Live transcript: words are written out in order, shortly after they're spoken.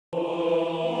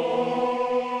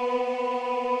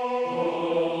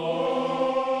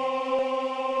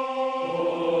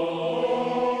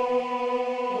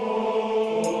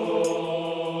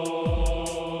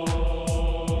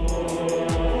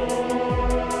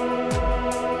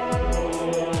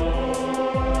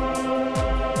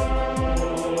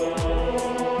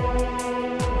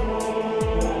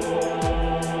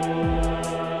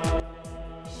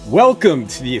Welcome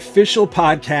to the official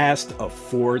podcast of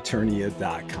FOR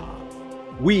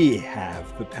ETERNIA.com. We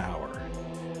have the power.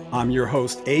 I'm your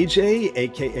host, AJ,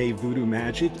 aka Voodoo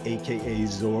Magic, aka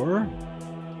Zor.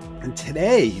 And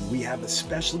today we have a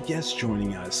special guest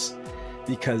joining us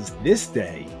because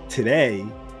today,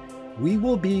 we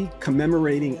will be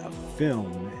commemorating a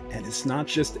film, and it's not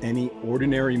just any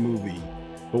ordinary movie,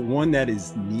 but one that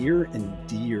is near and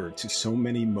dear to so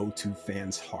many Motu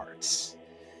fans' hearts.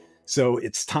 So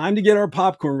it's time to get our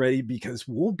popcorn ready because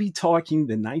we'll be talking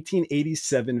the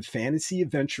 1987 fantasy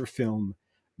adventure film,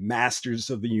 Masters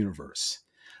of the Universe,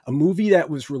 a movie that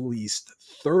was released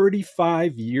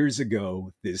 35 years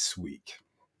ago this week.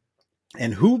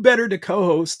 And who better to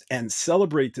co-host and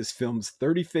celebrate this film's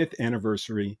 35th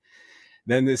anniversary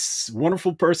than this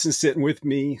wonderful person sitting with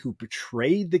me who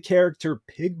portrayed the character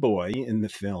Pigboy in the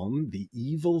film, the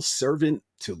evil servant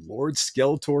to Lord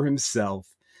Skeletor himself,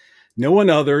 no one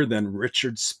other than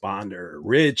Richard Szponder.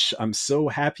 Rich, I'm so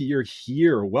happy you're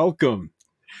here. Welcome.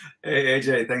 Hey,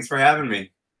 AJ, thanks for having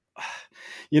me.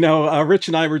 You know, Rich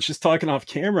and I were just talking off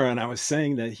camera, and I was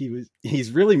saying that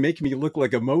he's really making me look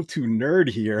like a Motu nerd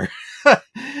here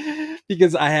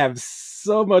because I have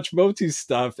so much Motu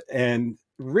stuff, and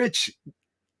Rich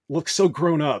looks so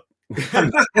grown up.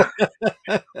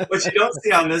 What you don't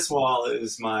see on this wall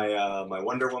is my my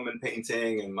Wonder Woman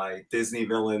painting and my Disney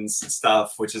villains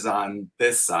stuff, which is on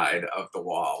this side of the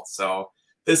wall. So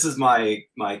this is my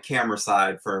camera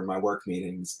side for my work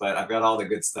meetings, but I've got all the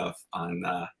good stuff on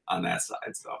that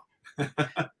side.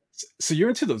 So you're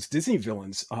into those Disney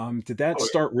villains. Did that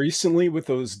start recently with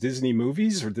those Disney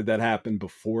movies, or did that happen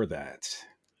before that?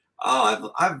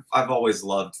 Oh, I've always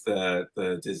loved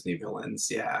the Disney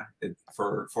villains. Yeah,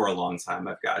 for a long time.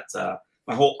 I've got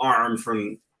my whole arm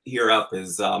from here up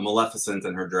is Maleficent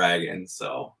and her dragon.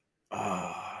 So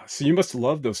you must have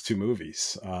loved those two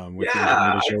movies. With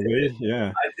yeah, Jolie.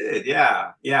 Yeah, I did.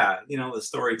 Yeah. You know, the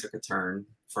story took a turn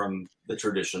from the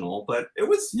traditional, but it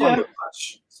was fun to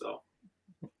watch. So.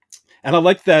 And I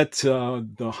like that the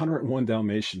 101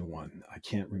 Dalmatian one. I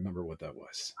can't remember what that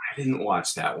was. I didn't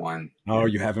watch that one. Oh,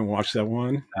 you haven't watched that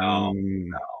one? No.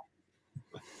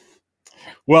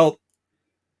 Well,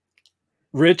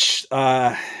 Rich,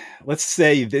 let's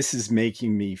say this is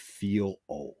making me feel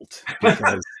old.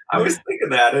 Because I was thinking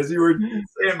that as you were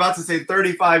about to say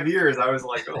 35 years, I was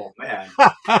like, oh, man.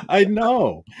 I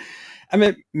know. I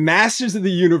mean, Masters of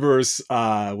the Universe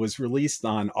was released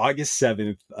on August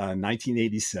 7th,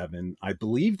 1987. I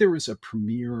believe there was a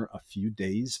premiere a few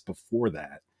days before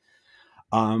that.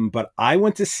 But I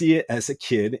went to see it as a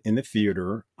kid in the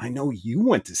theater. I know you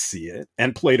went to see it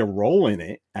and played a role in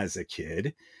it as a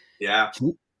kid. Yeah.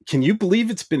 Can you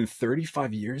believe it's been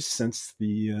 35 years since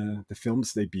the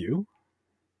film's debut?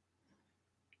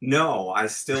 No, I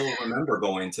still remember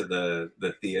going to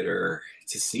the theater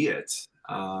to see it.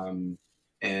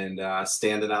 And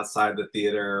standing outside the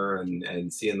theater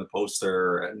and seeing the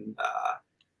poster, and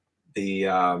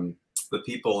the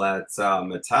people at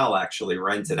Mattel actually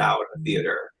rented out a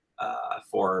theater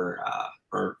for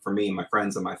me and my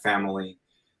friends and my family.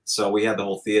 So we had the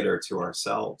whole theater to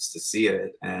ourselves to see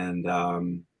it, and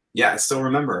I still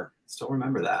remember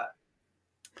that.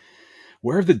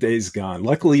 Where have the days gone?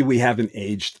 Luckily, we haven't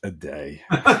aged a day.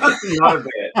 Not a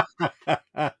bit.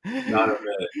 Not a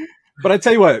bit. But I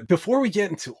tell you what, before we get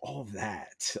into all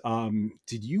that,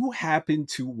 did you happen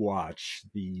to watch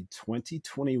the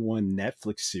 2021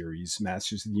 Netflix series,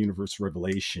 Masters of the Universe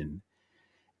Revelation,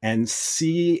 and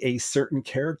see a certain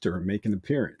character make an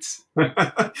appearance?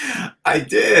 I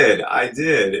did.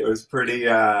 It was pretty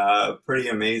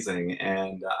amazing.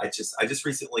 And I just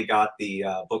recently got the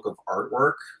book of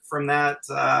artwork from that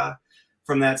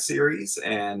series,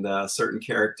 and a certain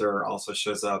character also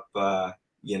shows up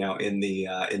in the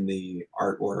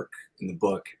artwork in the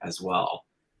book as well.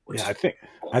 Yeah,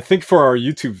 I think for our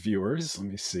YouTube viewers, let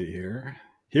me see here.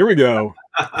 Here we go.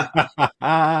 You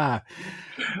gotta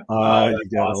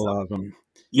awesome. love them.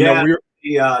 Yeah,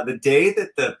 the day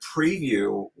that the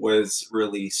preview was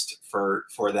released for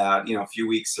that, a few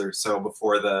weeks or so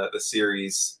before the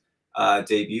series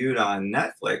debuted on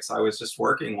Netflix, I was just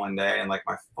working one day, and like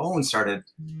my phone started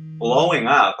blowing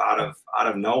up out of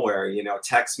nowhere,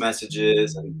 text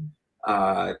messages and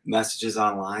messages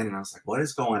online, and I was like, what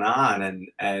is going on?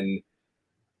 And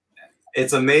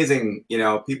it's amazing,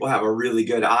 people have a really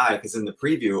good eye, because in the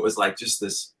preview it was like just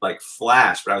this like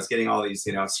flash, but I was getting all these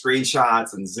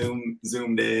screenshots and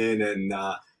zoomed in, and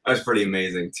it was pretty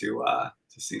amazing to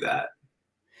see that.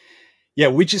 Yeah,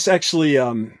 we just actually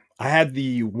I had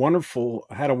a wonderful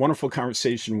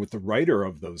conversation with the writer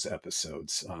of those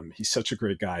episodes. He's such a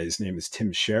great guy. His name is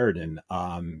Tim Sheridan.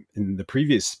 In the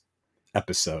previous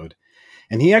episode.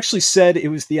 And he actually said it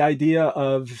was the idea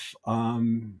of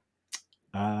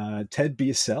Ted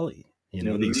Biaselli,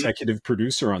 the executive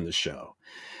producer on the show.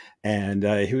 And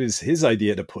it was his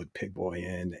idea to put Pigboy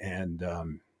in. And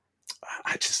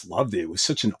I just loved it. It was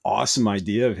such an awesome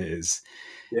idea of his.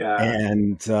 Yeah.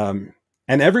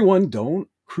 And everyone, don't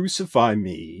crucify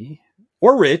me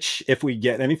or Rich if we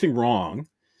get anything wrong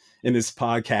in this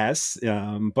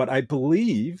podcast. But I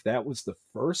believe that was the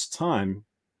first time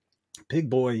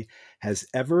Pigboy has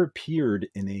ever appeared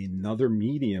in another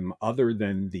medium other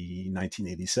than the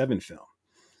 1987 film.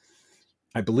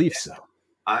 I believe so.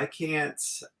 I can't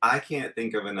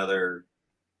think of another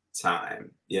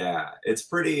time. Yeah, it's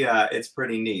pretty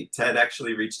neat. Ted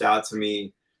actually reached out to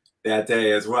me that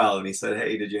day as well, and he said,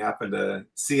 "Hey, did you happen to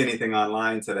see anything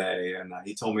online today?" And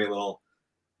he told me a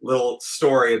little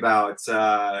story about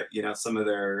some of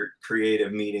their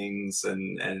creative meetings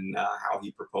and how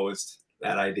he proposed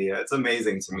that idea. It's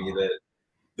amazing to me that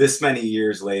this many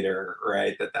years later,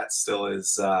 right, that still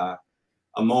is a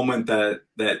moment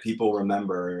that people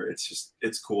remember.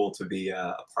 It's cool to be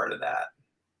a part of that.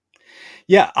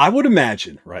 Yeah, I would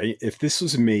imagine, right, if this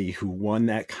was me who won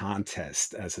that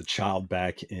contest as a child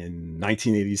back in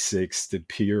 1986 to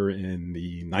appear in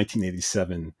the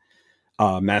 1987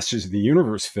 Masters of the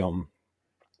Universe film,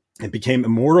 and became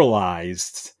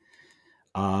immortalized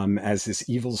as this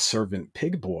evil servant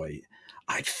Pigboy,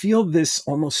 I'd feel this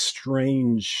almost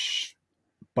strange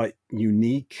but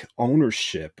unique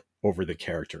ownership over the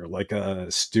character, like a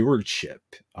stewardship,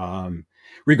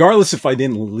 regardless if I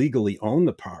didn't legally own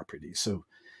the property. So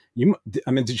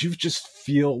did you just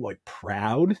feel like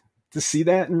proud to see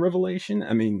that in Revelation?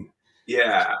 I mean,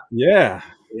 yeah.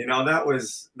 That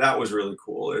was really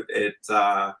cool. It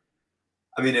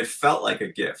felt like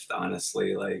a gift,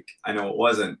 honestly. Like, I know it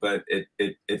wasn't, but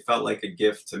it felt like a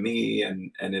gift to me,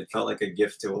 and it felt like a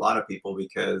gift to a lot of people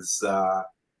because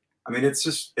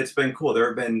it's been cool. There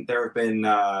have been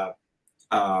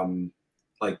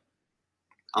like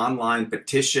online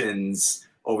petitions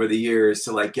over the years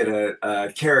to like get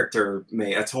a character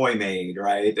made, a toy made,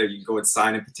 right? Or you go and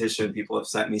sign a petition. People have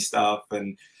sent me stuff,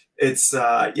 and it's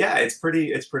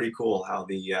pretty cool how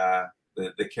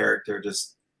the character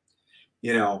just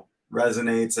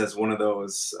resonates as one of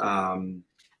those fun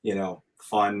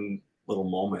little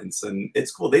moments. And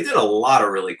it's cool. They did a lot of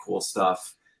really cool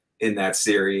stuff in that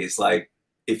series. Like,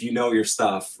 if you know your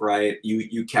stuff, right,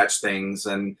 you catch things.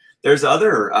 And there's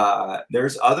other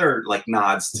like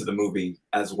nods to the movie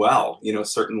as well,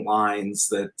 certain lines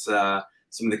that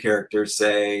some of the characters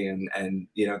say, and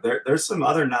there's some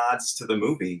other nods to the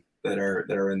movie that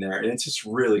are in there, and it's just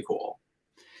really cool.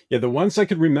 Yeah, the ones I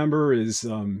could remember is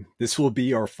this will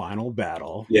be our final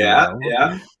battle. Yeah.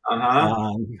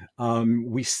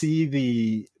 We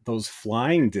see those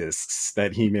flying discs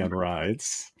that He-Man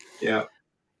rides. Yeah.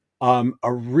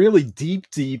 A really deep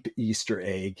Easter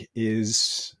egg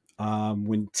is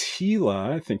when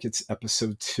Teela, I think it's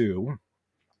episode 2,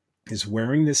 is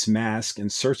wearing this mask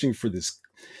and searching for this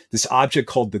object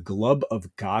called the glove of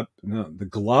Gobula.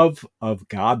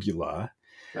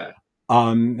 Okay.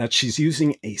 That she's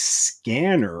using a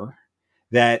scanner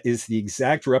that is the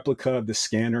exact replica of the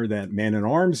scanner that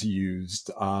Man-at-Arms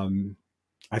used.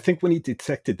 I think when he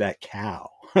detected that cow,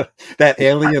 that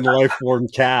alien life form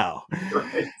cow.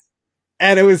 Right.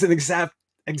 And it was an exact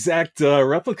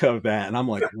replica of that. And I'm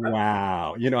like,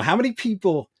 wow. How many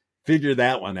people figure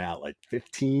that one out? Like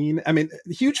 15? I mean,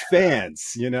 huge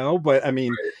fans, but I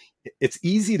mean, it's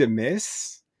easy to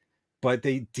miss, but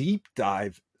they deep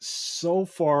dive so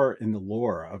far in the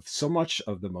lore of so much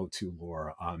of the Motu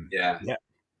lore. Yeah.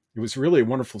 It was really a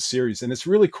wonderful series. And it's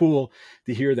really cool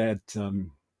to hear that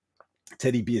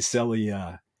Teddy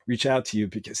Biaselli reach out to you,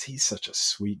 because he's such a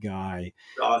sweet guy.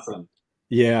 Awesome.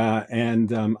 Yeah,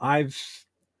 and I've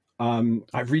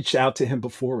reached out to him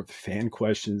before with fan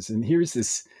questions, and here's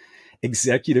this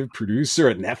executive producer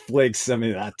at Netflix. I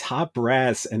mean, a top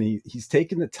brass, and he's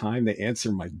taken the time to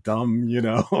answer my dumb,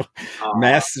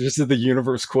 Masters of the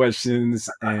Universe questions,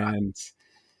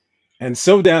 and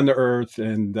so down to earth,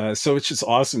 and so it's just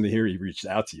awesome to hear he reached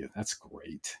out to you. That's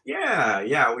great.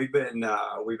 Yeah, we've been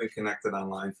connected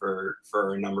online for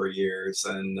a number of years,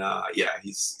 and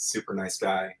he's a super nice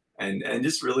guy. And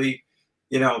just really,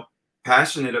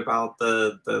 passionate about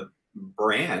the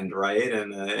brand, right?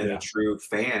 And a true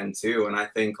fan too. And I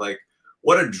think, like,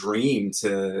 what a dream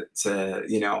to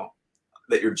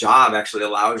that your job actually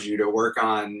allows you to work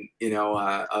on,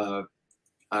 a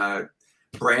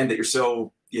brand that you're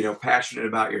so, passionate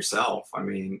about yourself. I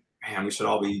mean, man, we should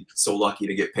all be so lucky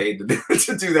to get paid to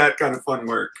do that kind of fun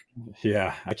work.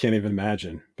 Yeah, I can't even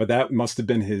imagine. But that must have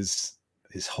been his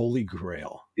his holy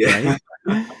grail, Yeah.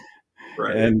 right?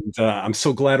 Right. And I'm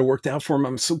so glad it worked out for him.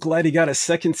 I'm so glad he got a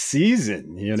second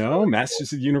season, It's really cool.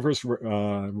 Masters of the Universe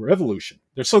Revolution.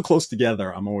 They're so close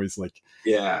together. I'm always like,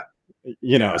 Yeah.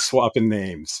 Yeah. swapping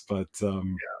names. But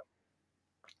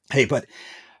hey, but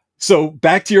so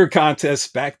back to your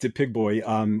contest, back to Pigboy.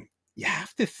 You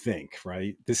have to think,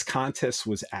 right? This contest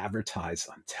was advertised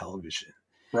on television,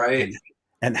 Right.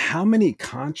 and how many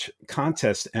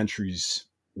contest entries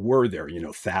were there?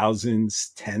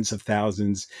 Thousands, tens of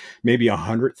thousands, maybe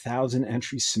 100,000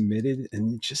 entries submitted,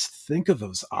 and you just think of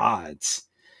those odds.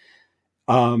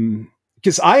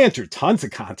 Because I entered tons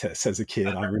of contests as a kid,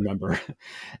 I remember,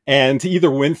 and to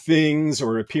either win things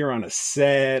or appear on a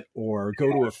set or go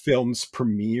to a film's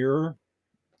premiere.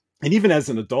 And even as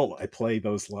an adult, I play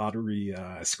those lottery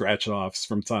scratch offs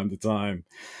from time to time.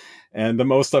 And the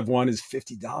most I've won is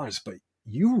 $50. But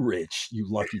you, Rich, you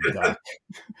lucky duck,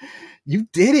 you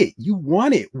did it. You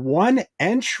won it. One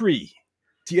entry.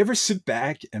 Do you ever sit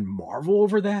back and marvel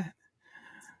over that?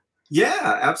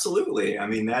 Yeah, absolutely. I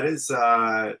mean, that's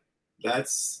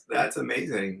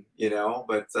amazing,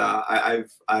 but I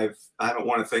haven't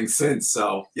won a thing since.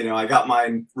 So, I got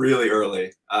mine really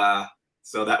early.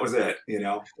 So that was it,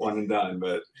 one and done.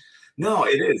 But no,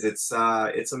 it is. It's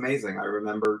amazing. I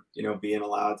remember, being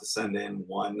allowed to send in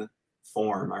one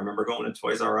form. I remember going to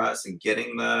Toys R Us and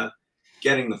getting the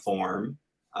form.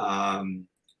 And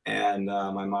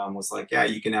my mom was like, "Yeah,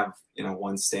 you can have,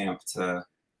 one stamp to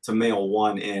mail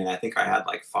one in." I think I had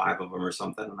like 5 of them or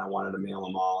something, and I wanted to mail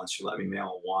them all, and she let me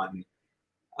mail one.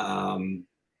 Um,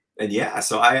 and yeah,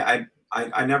 so I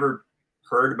never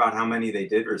heard about how many they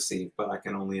did receive, but I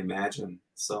can only imagine.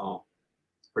 So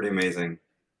it's pretty amazing.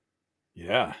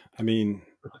 Yeah. I mean,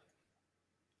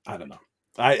 I don't know.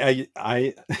 I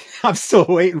I'm still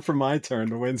waiting for my turn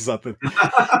to win something.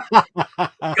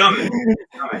 Coming,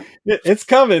 coming. It's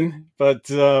coming, but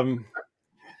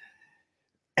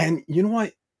and you know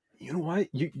what?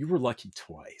 You were lucky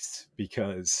twice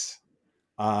because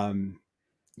um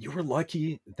you were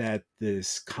lucky that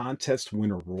this contest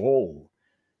winner role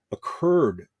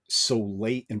occurred so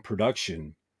late in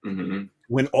production Hmm.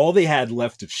 when all they had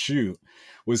left to shoot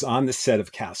was on the set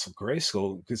of Castle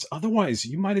Grayskull, because otherwise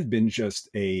you might have been just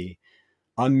a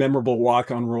unmemorable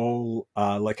walk-on role,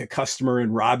 like a customer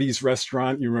in Robbie's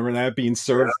restaurant. You remember that being Yeah,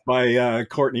 served by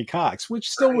Courtney Cox,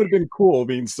 which still would right, have been cool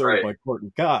being served right. by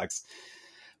Courtney Cox.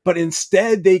 But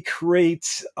instead, they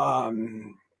create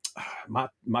Matashai,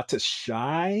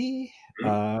 Mhm.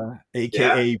 Yeah,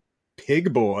 aka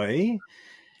Pigboy,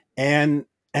 and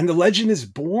the legend is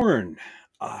born.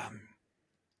 Um,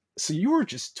 so you were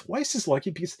just twice as lucky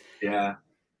because yeah,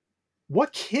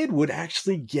 what kid would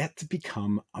actually get to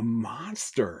become a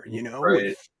monster, right.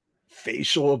 with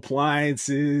facial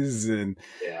appliances and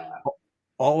Yeah.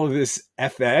 all of this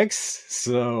FX?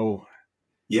 So,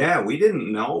 Yeah, we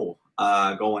didn't know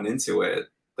going into it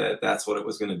that that's what it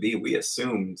was going to be. We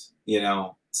assumed,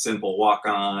 simple walk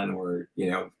on or,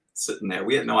 sitting there.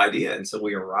 We had no idea until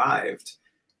we arrived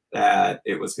that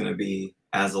it was going to be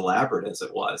as elaborate as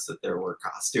it was, that there were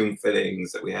costume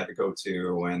fittings that we had to go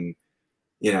to. And,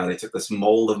 they took this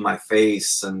mold of my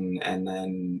face and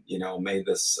then, made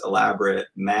this elaborate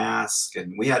mask.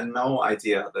 And we had no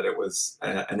idea that it was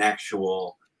an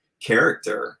actual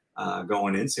character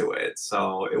going into it.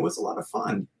 So it was a lot of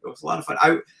fun. It was a lot of fun.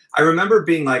 I remember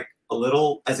being like a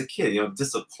little, as a kid,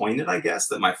 disappointed, I guess,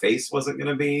 that my face wasn't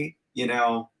going to be,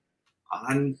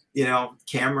 on,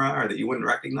 camera, or that you wouldn't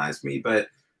recognize me. But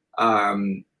I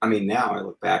mean, now I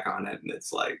look back on it and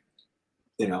it's like,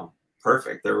 you know,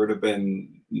 perfect. There would have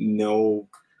been no,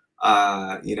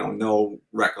 no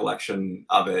recollection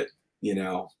of it,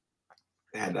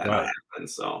 had that not right. happened.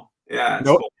 So yeah, it's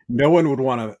No, cool. no one would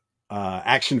want a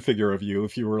action figure of you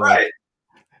if you were like Right.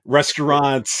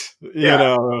 restaurant,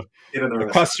 Yeah. Get in the a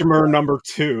restaurant. customer number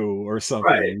 2 or Right.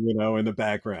 something, in the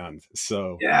background.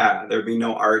 So, Yeah. There'd be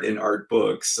no art in art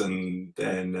books and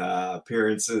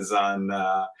appearances on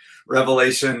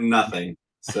Revelation, nothing.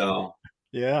 So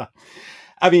yeah.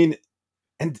 I mean,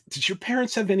 and did your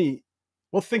parents have any,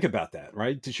 well, think about that,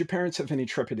 right? Did your parents have any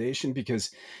trepidation?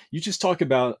 Because you just talk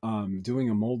about doing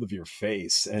a mold of your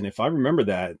face. And if I remember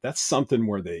that, that's something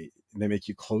where they make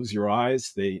you close your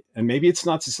eyes. And maybe it's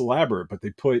not as elaborate, but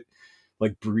they put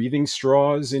like breathing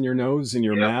straws in your nose and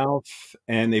your yep. mouth,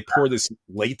 and they pour this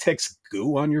latex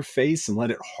goo on your face and let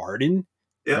it harden,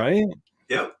 Yep. right?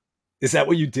 Yep. Is that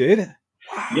what you did?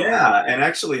 Wow. Yeah, and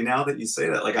actually, now that you say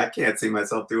that, like, I can't see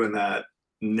myself doing that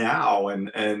now,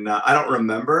 and I don't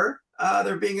remember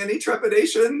there being any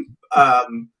trepidation. I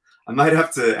might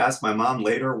have to ask my mom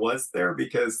later, was there?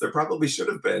 Because there probably should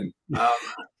have been.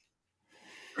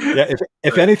 Yeah,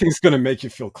 if anything's going to make you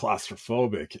feel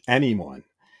claustrophobic, anyone,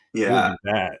 it would Yeah.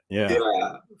 be that. Yeah.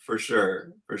 Yeah, for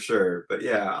sure, for sure. But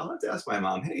yeah, I'll have to ask my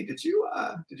mom, hey, did you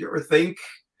ever think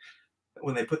that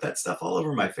when they put that stuff all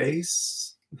over my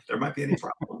face, if there might be any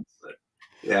problems? But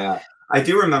yeah. I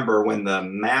do remember when the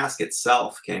mask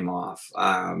itself came off.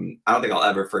 I don't think I'll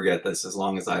ever forget this as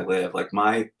long as I live. Like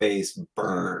my face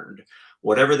burned.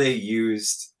 Whatever they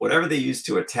used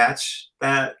to attach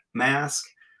that mask,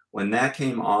 when that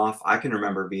came off, I can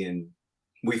remember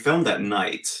we filmed at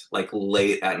night, like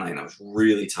late at night. And I was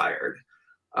really tired.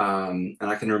 And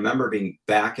I can remember being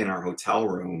back in our hotel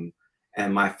room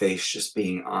and my face just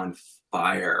being on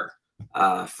fire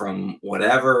from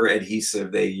whatever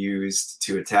adhesive they used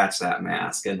to attach that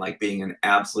mask, and like being in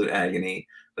absolute agony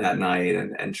that night,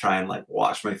 and try and like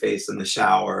wash my face in the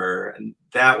shower. And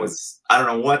that was, I don't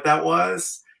know what that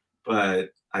was, but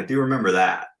I do remember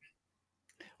that.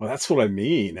 Well, that's what I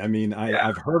mean. I mean, Yeah.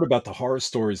 I've heard about the horror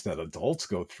stories that adults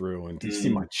go through, and to see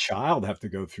my Mm, child have to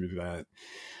go through that,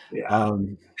 yeah.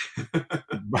 um,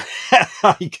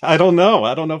 I don't know.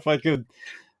 I don't know if I could.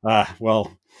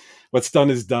 Well, what's done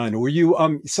is done. Were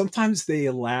you? Sometimes they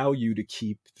allow you to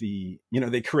keep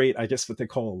they create, I guess, what they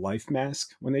call a life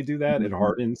mask when they do that. It Mhm.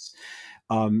 hardens.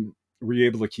 Were you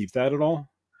able to keep that at all?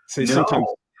 Say sometimes.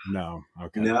 No. No.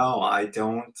 Okay. No, I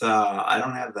don't. I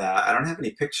don't have that. I don't have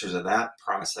any pictures of that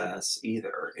process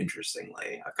either.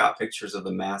 Interestingly, I've got pictures of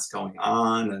the mask going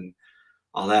on and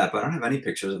all that, but I don't have any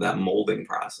pictures of that molding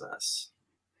process.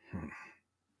 Hmm.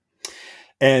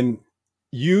 And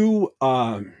you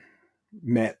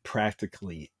met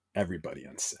practically everybody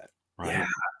on set, Yeah. right?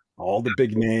 All the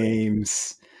big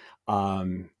names.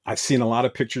 I've seen a lot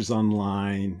of pictures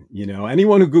online.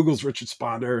 Anyone who Googles Richard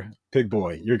Szponder,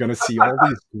 Pigboy, you're going to see all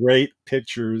these great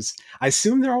pictures. I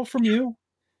assume they're all from you,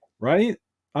 right?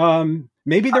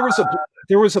 Maybe there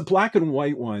was a black and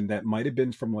white one that might have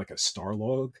been from like a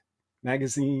Starlog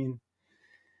magazine.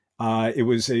 It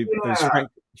was Yeah.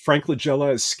 Frank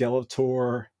Langella as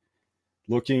Skeletor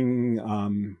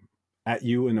looking at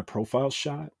you in a profile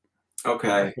shot. If I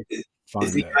Okay. could Is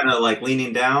find he that. kind of like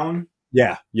leaning down?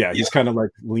 Yeah, yeah, Yeah. he's kind of like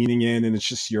leaning in, and it's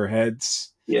just your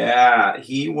heads. Yeah.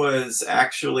 He was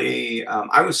actually.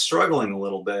 I was struggling a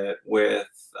little bit with.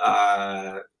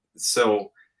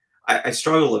 So I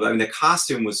struggled with it. I mean, the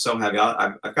costume was so heavy.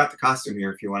 I've got the costume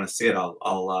here. If you want to see it,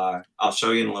 I'll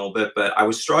show you in a little bit. But I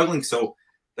was struggling. So,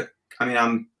 I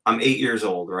mean, I'm 8 years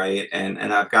old, right? And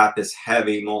I've got this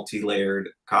heavy, multi-layered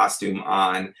costume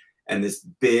on, and this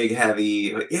big,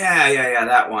 heavy. Yeah,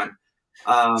 that one.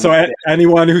 So Yeah,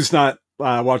 anyone who's not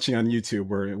watching on YouTube,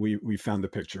 where we found the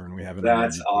picture and we have it on our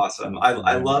that's YouTube awesome. channel.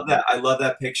 I love that. I love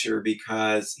that picture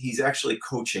because he's actually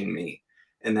coaching me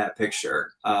in that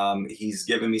picture. He's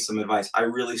giving me some advice. I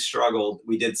really struggled.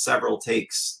 We did several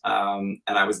takes, and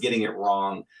I was getting it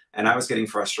wrong, and I was getting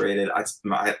frustrated. I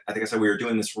think I said we were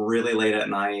doing this really late at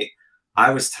night.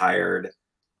 I was tired.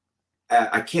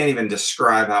 I can't even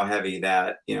describe how heavy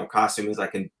that costume is. I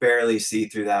can barely see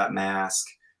through that mask.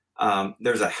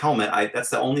 There's a helmet. That's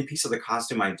the only piece of the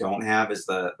costume I don't have is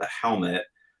the helmet.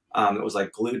 It was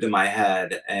like glued to my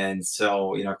head, and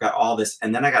so I've got all this,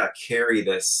 and then I got to carry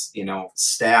this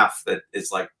staff that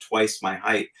is like twice my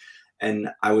height, and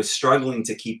I was struggling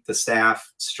to keep the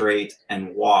staff straight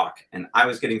and walk, and I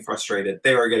was getting frustrated.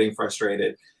 They were getting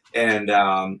frustrated, and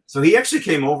so he actually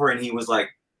came over and he was like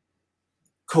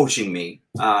coaching me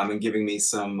and giving me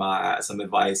some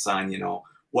advice on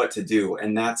what to do,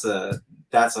 and that's a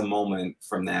moment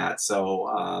from that.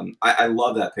 So I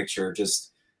love that picture.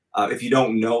 Just if you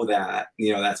don't know that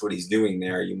that's what he's doing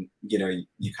there, you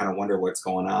kind of wonder what's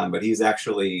going on, but he's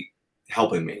actually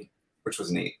helping me, which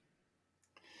was neat.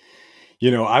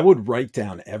 I would write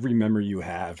down every memory you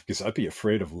have because I'd be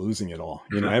afraid of losing it all.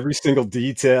 Every single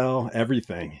detail,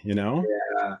 everything.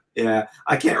 Yeah,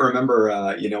 I can't remember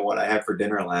what I had for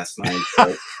dinner last night,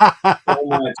 but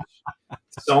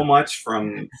so much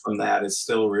from that is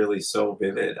still really so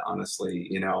vivid, honestly,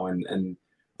 and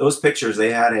those pictures,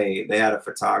 they had a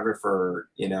photographer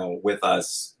with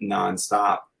us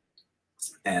nonstop,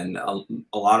 and a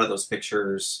lot of those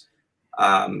pictures,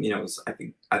 I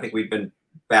think we've been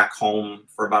back home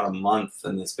for about a month,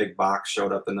 and this big box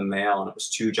showed up in the mail, and it was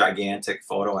two gigantic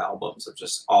photo albums of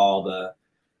just all the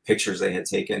pictures they had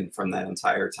taken from that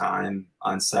entire time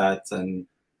on set. And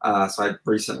so I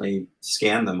recently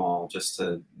scanned them all just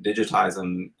to digitize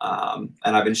them,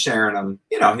 and I've been sharing them,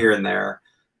 here and there.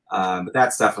 But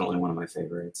that's definitely one of my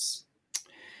favorites.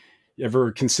 You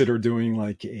ever consider doing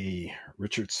like a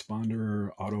Richard Szponder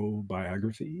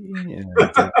autobiography? And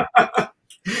I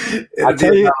it'll be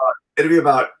tell you, about it'll be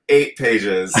about 8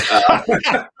 pages.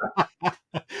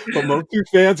 But most true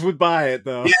fans would buy it,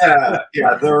 though. Yeah.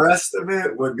 The rest of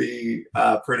it would be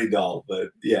pretty dull, but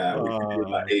yeah, we could do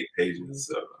about 8 pages,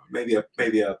 so maybe a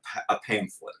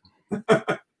pamphlet.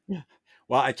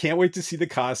 Well, I can't wait to see the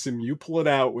costume. You pull it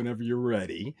out whenever you're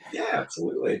ready. Yeah,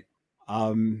 absolutely.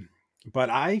 But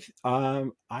I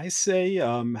say,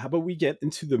 how about we get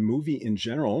into the movie in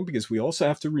general, because we also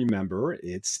have to remember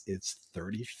its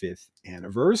 35th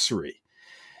anniversary.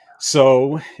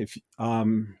 So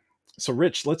so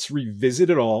Rich, let's revisit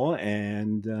it all,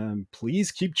 and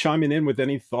please keep chiming in with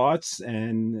any thoughts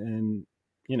and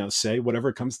say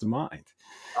whatever comes to mind.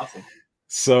 Awesome.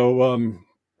 So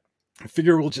I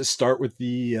figure we'll just start with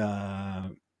the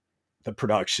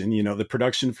production. The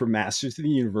production for Masters of the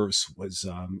Universe was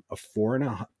a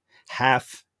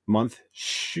 4.5-month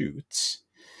shoot,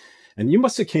 and you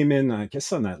must have came in, I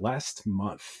guess, on that last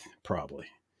month, probably.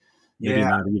 Maybe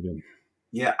not even.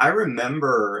 Yeah, I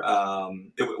remember.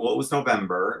 It was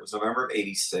November. It was November of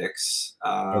 '86.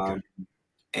 Okay.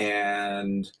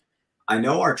 And I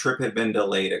know our trip had been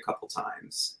delayed a couple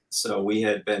times, so we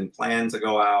had been planned to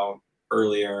go out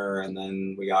earlier, and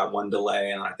then we got one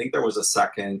delay, and I think there was a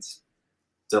second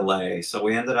delay, so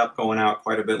we ended up going out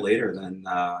quite a bit later than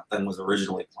was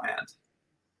originally planned.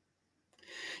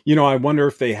 I wonder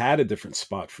if they had a different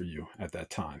spot for you at that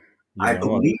time. I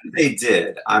believe they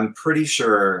did. I'm pretty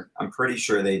sure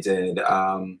they did.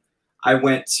 I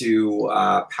went to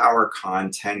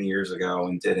PowerCon 10 years ago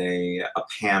and did a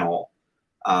panel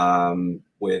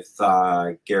with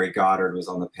Gary Goddard was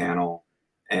on the panel,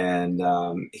 and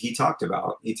he talked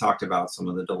about some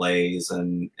of the delays,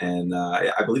 and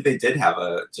I believe they did have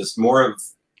just more of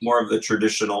the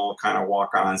traditional kind of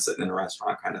walk on, sitting in a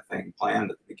restaurant kind of thing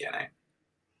planned at the beginning.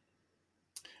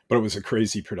 But it was a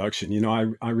crazy production.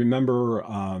 I remember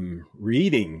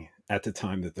reading at the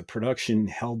time that the production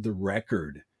held the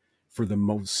record for the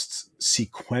most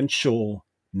sequential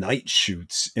night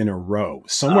shoots in a row,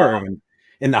 somewhere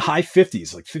in the high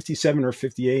 50s, like 57 or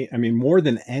 58. I mean, more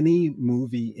than any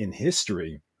movie in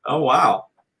history. Oh, wow.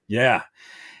 Yeah.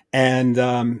 And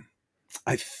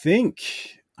I think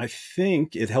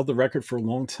it held the record for a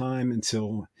long time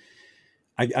until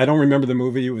I don't remember the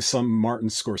movie. It was some Martin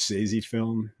Scorsese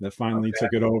film that finally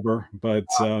took it over. But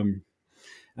and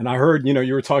I heard,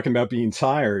 you were talking about being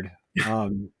tired.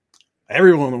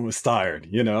 Everyone was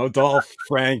tired, Dolph,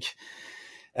 Frank,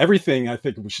 everything. I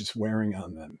think it was just wearing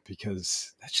on them,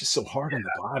 because that's just so hard on the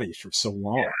body for so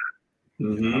long.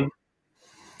 Mm-hmm.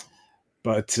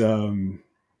 But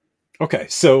okay,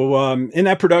 so in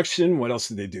that production, what else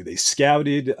did they do? They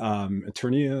scouted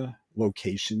Eternia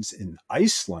locations in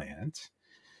Iceland.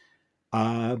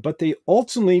 But they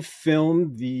ultimately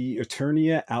filmed the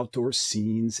Eternia outdoor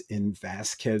scenes in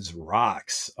Vasquez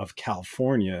Rocks of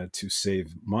California to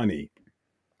save money.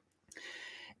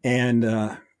 And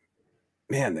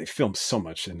man, they filmed so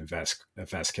much in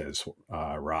Vasquez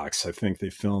Rocks. I think they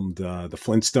filmed the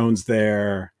Flintstones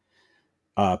there,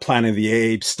 Planet of the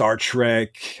Apes, Star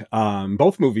Trek,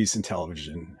 both movies and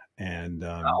television. And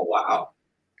oh, wow.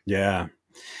 Yeah.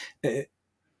 It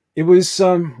was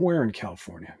where in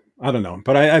California? I don't know,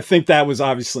 but I think that was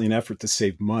obviously an effort to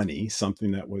save money,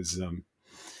 something that was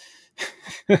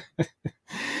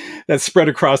that spread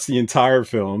across the entire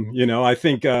film. I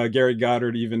think Gary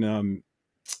Goddard even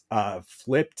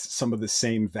flipped some of the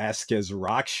same Vasquez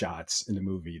rock shots in the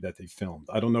movie that they filmed.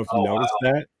 I don't know if you noticed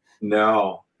that.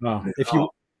 No.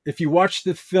 If you watch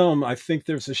the film, I think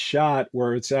there's a shot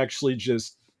where it's actually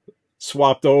just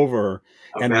swapped over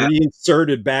and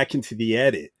reinserted back into the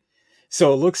edit.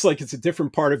 So it looks like it's a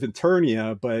different part of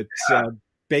Eternia, but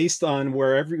based on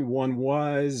where everyone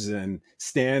was and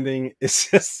standing,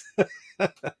 it's just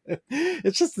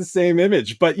the same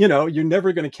image. But you're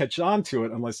never going to catch on to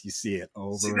it unless you see it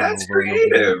over. See, that's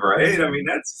creative, right? I mean,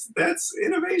 that's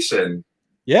innovation.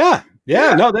 Yeah.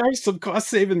 No, there are some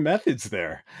cost-saving methods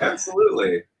there.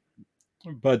 Absolutely.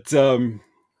 But and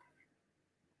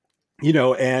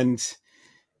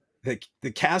the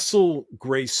Castle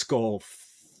Grayskull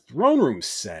throne room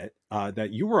set that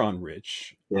you were on,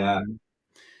 Rich,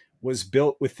 was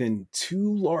built within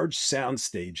 2 large sound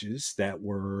stages that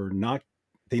were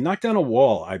they knocked down a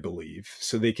wall, I believe,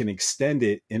 so they can extend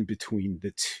it in between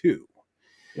the 2.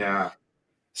 Yeah.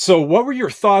 So what were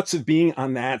your thoughts of being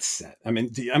on that set? I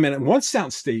mean, one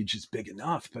sound stage is big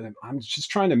enough, but I'm just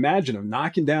trying to imagine them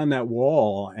knocking down that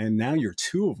wall, and now you're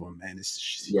 2 of them, and it's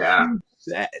just a huge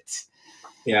set.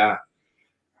 Yeah.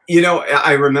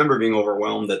 I remember being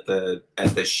overwhelmed at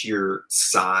the sheer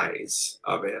size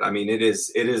of it. I mean, it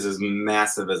is as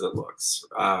massive as it looks.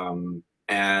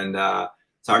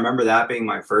 So I remember that being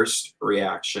my first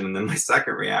reaction. And then my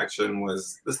second reaction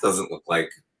was, this doesn't look like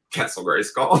Castle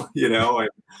Grayskull, and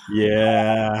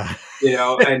Yeah.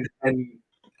 and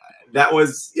that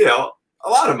was, a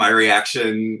lot of my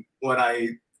reaction when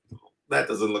that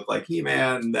doesn't look like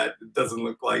He-Man, that doesn't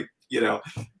look like,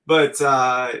 but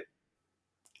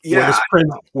yeah.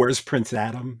 Where's Prince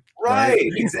Adam?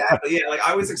 Right, exactly. Yeah, like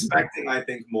I was expecting, I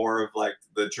think, more of like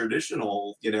the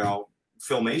traditional,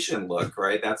 Filmation look,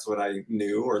 right? That's what I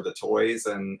knew, or the toys,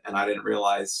 and I didn't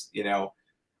realize,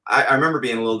 I remember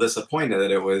being a little disappointed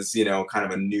that it was, kind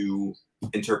of a new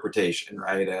interpretation,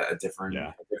 right? A different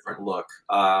look.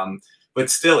 But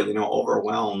still,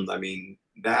 overwhelmed. I mean,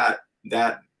 that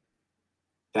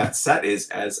set is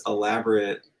as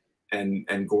elaborate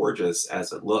and gorgeous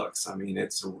as it looks. I mean,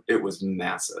 it was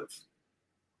massive.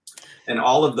 And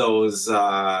all of those,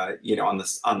 on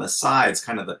the sides,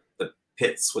 kind of the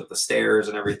pits with the stairs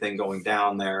and everything going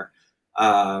down there,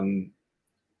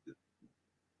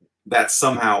 that's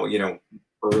somehow,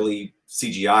 early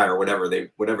CGI or whatever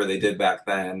they did back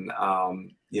then. I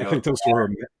think those were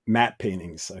matte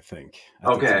paintings. I think.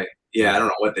 Okay, yeah, I don't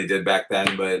know what they did back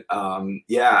then, but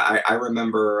yeah, I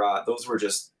remember those were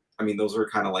just. I mean, those were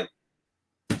kind of like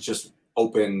just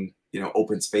open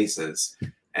spaces.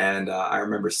 And I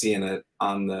remember seeing it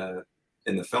in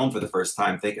the film for the first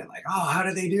time, thinking like, oh, how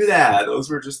did they do that? Those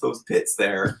were just those pits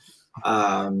there.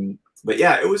 But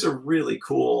yeah, it was a really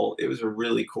cool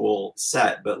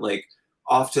set. But like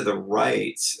off to the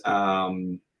right,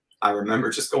 I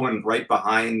remember just going right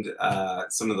behind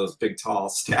some of those big tall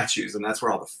statues, and that's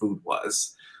where all the food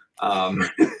was.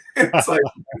 It's like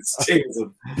tables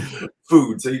of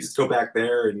food, so you just go back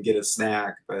there and get a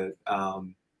snack. But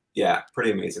yeah,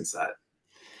 pretty amazing set.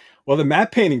 Well, the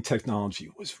matte painting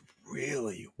technology was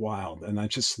really wild, and I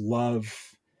just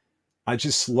love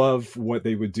what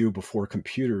they would do before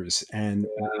computers. And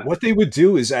what they would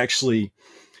do is actually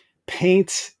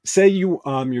paint. Say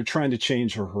you're trying to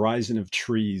change a horizon of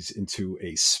trees into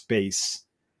a space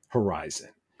horizon.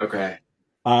 Okay.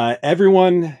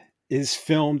 Everyone is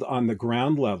filmed on the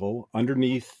ground level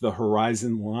underneath the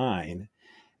horizon line,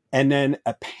 and then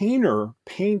a painter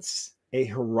paints a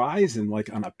horizon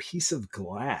like on a piece of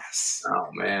glass. Oh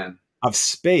man. Of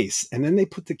space, and then they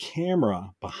put the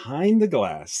camera behind the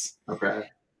glass. Okay.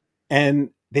 And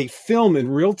they film in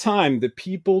real time the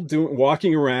people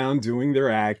walking around doing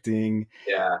their acting.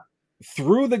 Yeah.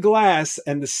 Through the glass,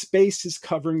 and the space is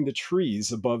covering the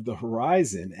trees above the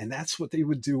horizon. And that's what they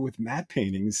would do with matte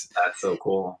paintings. That's so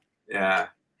cool. Yeah.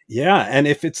 Yeah, and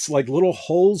if it's like little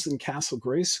holes in Castle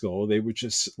Grayskull, they would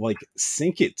just like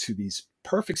sink it to these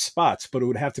perfect spots, but it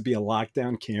would have to be a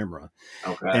lockdown camera.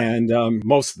 Okay. And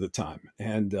most of the time.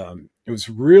 And it was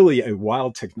really a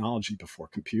wild technology before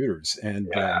computers. And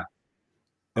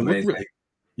it looked really,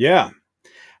 yeah.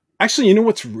 Actually, you know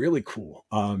what's really cool?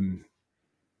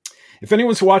 If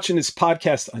anyone's watching this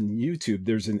podcast on YouTube,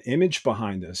 there's an image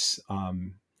behind us,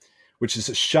 which is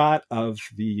a shot of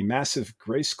the massive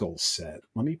Grayskull set.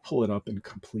 Let me pull it up in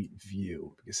complete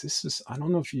view, because this is, I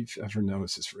don't know if you've ever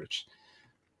noticed this, Rich.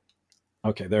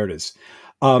 Okay, there it is.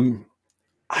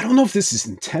 I don't know if this is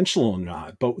intentional or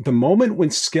not, but the moment when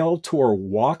Skeletor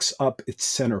walks up its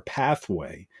center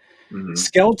pathway,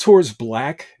 Skeletor's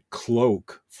black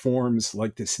cloak forms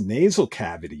like this nasal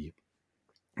cavity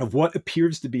of what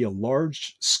appears to be a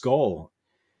large skull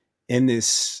in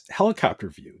this helicopter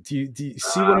view. Do you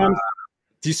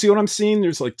see what I'm seeing?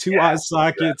 There's like two eye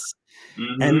sockets,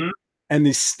 and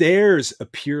the stairs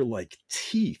appear like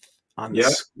teeth on the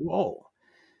skull.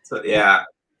 So yeah.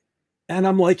 And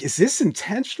I'm like, is this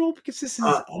intentional? Because this is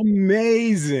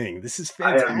amazing. This is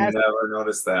fantastic. I have never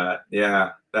noticed that.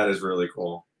 Yeah, that is really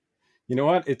cool. You know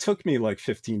what? It took me like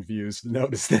 15 views to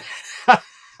notice that.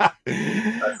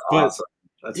 That's awesome.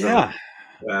 That's yeah.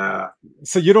 Yeah.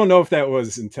 So you don't know if that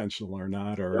was intentional or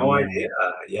not, or no idea.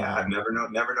 Yeah, I've never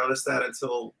noticed that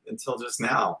until just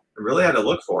now. I really had to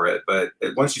look for it, but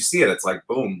once you see it, it's like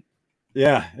boom.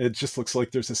 Yeah, it just looks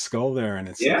like there's a skull there, and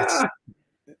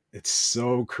it's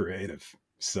so creative.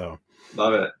 So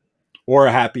love it. Or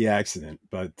a happy accident,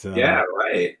 but yeah,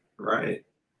 right.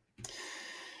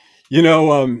 You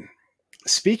know,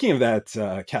 speaking of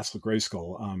that Castle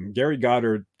Grayskull, Gary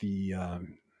Goddard, the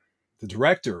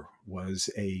director, was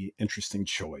a interesting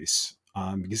choice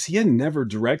because he had never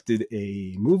directed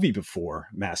a movie before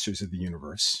Masters of the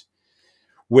Universe,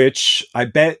 which I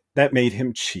bet that made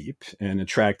him cheap and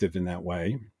attractive in that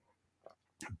way.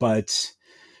 But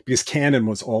because canon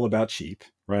was all about cheap,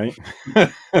 right?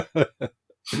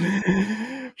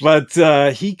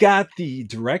 But he got the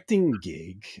directing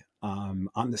gig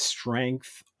on the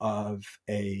strength of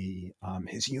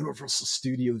his Universal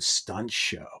Studios stunt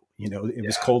show. You know, it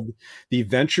was called The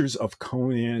Adventures of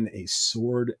Conan, a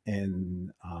Sword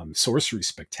and Sorcery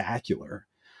Spectacular.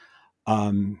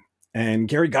 And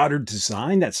Gary Goddard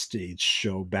designed that stage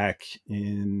show back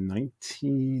in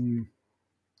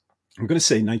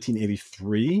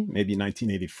 1983, maybe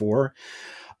 1984,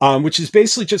 which is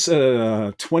basically just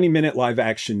a 20-minute live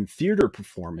action theater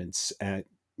performance at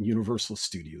Universal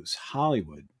Studios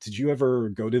Hollywood. Did you ever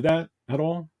go to that at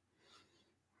all?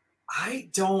 I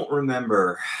don't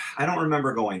remember. I don't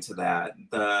remember going to that.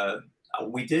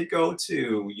 We did go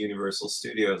to Universal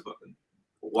Studios, but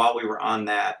while we were on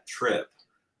that trip,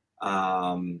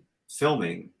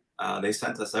 filming, they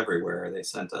sent us everywhere. They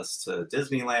sent us to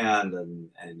Disneyland and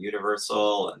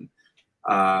Universal, and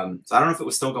so I don't know if it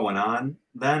was still going on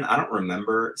then. I don't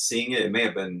remember seeing it. It may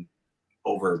have been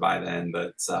over by then,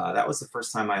 but that was the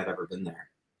first time I had ever been there.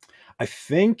 I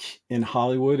think in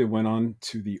Hollywood it went on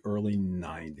to the early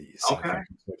 90s. Okay. I think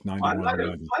it was like 91 I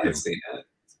or might have seen it.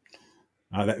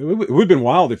 it would have been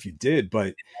wild if you did,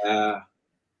 but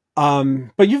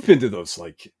you've been to those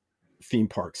like theme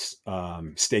parks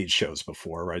stage shows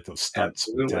before, right? Those stunts.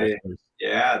 Absolutely.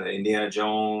 Yeah, the Indiana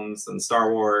Jones and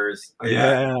Star Wars. Oh,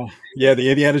 yeah, the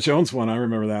Indiana Jones one. I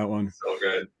remember that one. So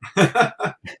good.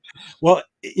 Well,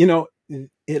 you know,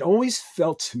 it always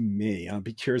felt to me, I'll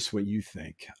be curious what you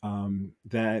think,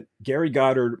 that Gary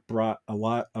Goddard brought a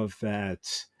lot of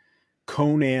that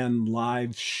Conan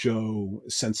live show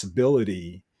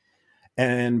sensibility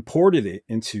and ported it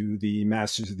into the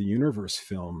Masters of the Universe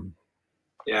film.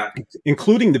 Yeah.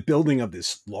 Including the building of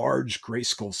this large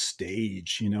Grayskull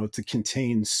stage, you know, to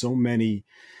contain so many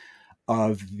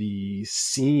of the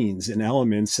scenes and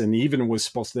elements, and even was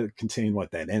supposed to contain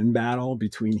that end battle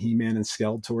between He-Man and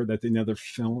Skeletor that they never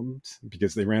filmed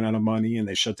because they ran out of money and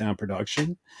they shut down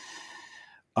production.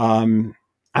 I mean,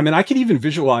 I could even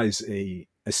visualize a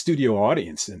studio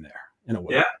audience in there in a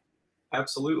way. Yeah,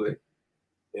 absolutely.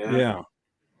 Yeah.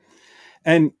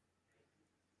 And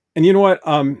you know what?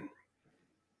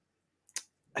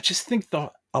 I just think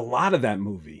a lot of that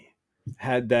movie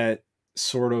had that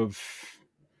sort of,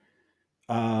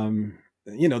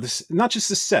 you know, this, not just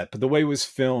the set, but the way it was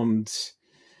filmed.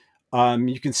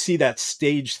 You can see that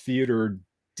stage theater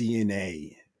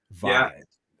DNA vibe.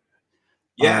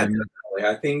 Yeah, definitely.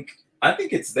 I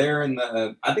think it's there in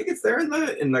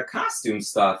the costume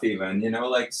stuff even, you know,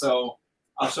 like, so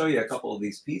I'll show you a couple of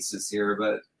these pieces here,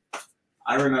 but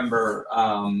I remember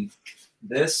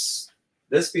this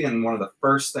being one of the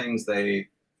first things they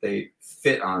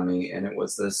fit on me, and it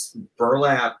was this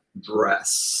burlap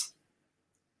dress.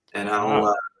 And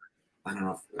I don't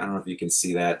know if you can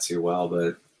see that too well,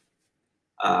 but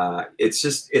it's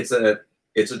a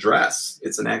dress.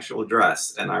 It's an actual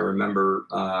dress. And I remember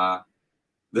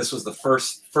this was the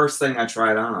first thing I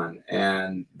tried on,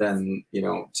 and then, you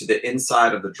know, to the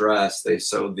inside of the dress they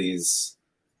sewed these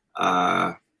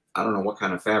I don't know what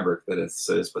kind of fabric that it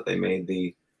is, but they made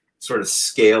the sort of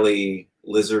scaly,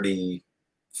 lizardy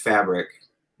fabric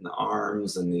in the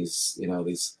arms and these, you know,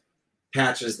 these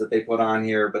patches that they put on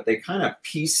here. But they kind of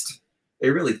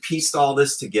really pieced all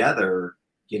this together,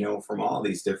 you know, from all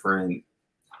these different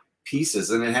pieces.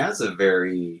 And it has a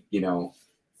very, you know,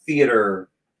 theater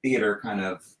kind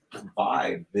of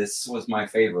vibe. This was my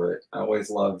favorite. I always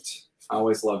loved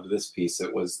this piece.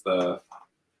 It was the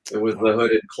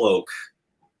hooded cloak.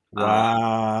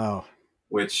 Wow.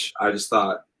 Which I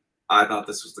thought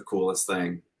this was the coolest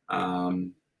thing. I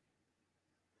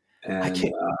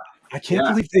can't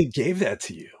believe they gave that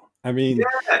to you. I mean, yeah,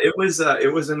 it was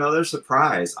another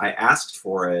surprise. I asked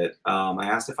for it. I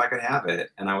asked if I could have it,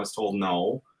 and I was told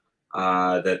no.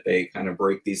 That they kind of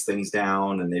break these things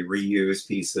down and they reuse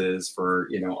pieces for,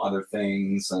 you know, other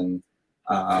things. And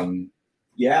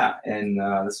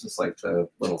this was like the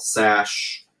little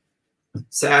sash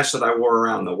that I wore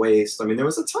around the waist. I mean, there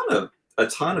was a ton of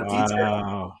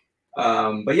detail.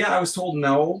 But yeah, I was told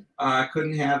no, I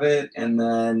couldn't have it. And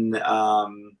then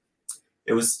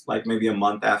it was like maybe a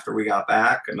month after we got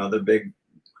back, another big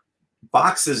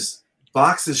boxes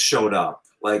showed up.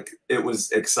 Like, it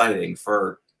was exciting.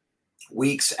 For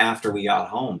weeks after we got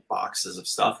home, boxes of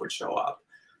stuff would show up.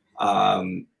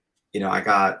 You know, I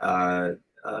got a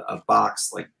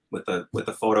box like with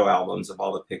the photo albums of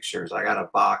all the pictures. I got a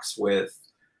box with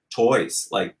toys,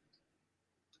 like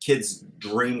kids'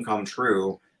 dream come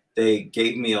true. They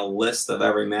gave me a list of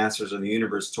every Masters of the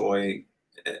Universe toy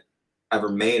ever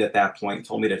made at that point,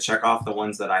 told me to check off the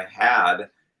ones that I had,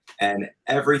 and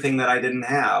everything that I didn't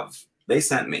have, they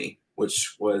sent me,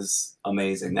 which was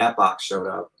amazing. That box showed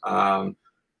up.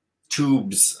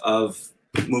 Tubes of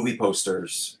movie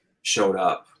posters showed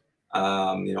up.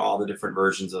 you know, all the different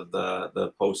versions of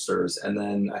the posters. And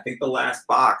then I think the last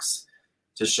box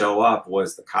to show up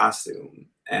was the costume.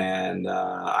 And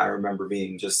I remember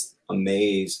being just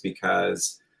amazed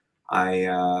because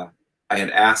I had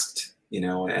asked, you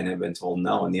know, and had been told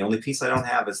no. And the only piece I don't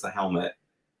have is the helmet.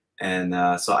 And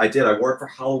so I did. I wore it for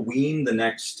Halloween the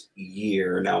next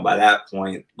year. Now, by that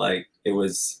point, like it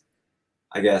was,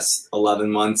 I guess,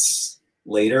 11 months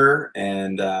later,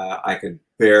 and I could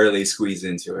barely squeeze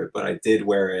into it. But I did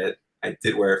wear it. I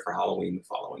did wear it for Halloween the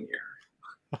following year.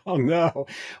 Oh no.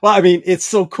 Well, I mean, it's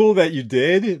so cool that you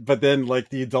did, but then like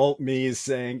the adult me is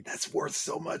saying, that's worth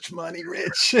so much money,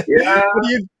 Rich. Yeah.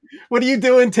 What are you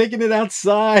doing taking it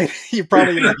outside? You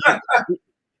probably like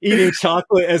eating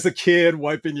chocolate as a kid,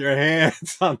 wiping your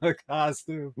hands on the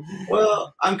costume.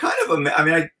 Well, I'm kind of I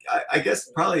mean, I guess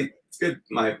probably it's good.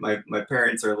 My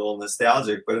parents are a little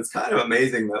nostalgic, but it's kind of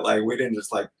amazing that like we didn't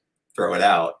just like throw it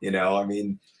out. You know, I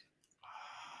mean,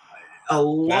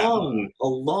 That a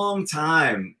long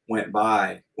time went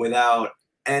by without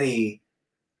any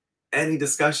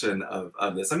discussion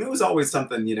of this. I mean, it was always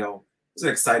something, you know, it was an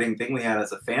exciting thing we had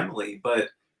as a family, but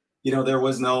you know, there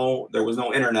was no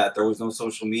internet, there was no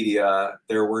social media,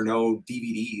 there were no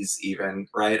DVDs even,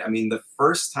 right? I mean, the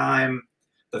first time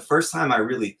I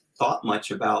really thought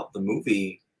much about the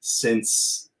movie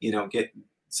since, you know,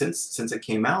 since it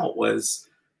came out was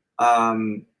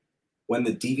um when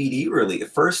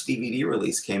the first DVD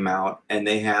release came out, and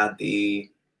they had the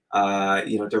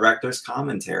you know, director's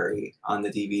commentary on the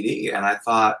DVD, and I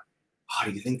thought, oh,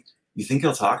 do you think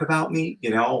he'll talk about me? You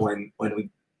know, when we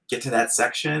get to that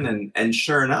section, and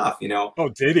sure enough, you know, oh,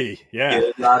 did he? Yeah.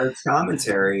 it got its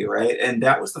commentary, right? And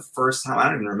that was the first time. I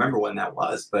don't even remember when that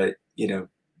was, but you know,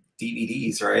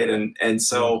 DVDs, right? And Yeah.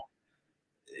 so,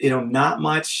 you know, not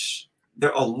much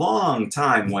there a long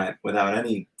time went without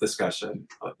any discussion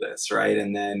of this, right?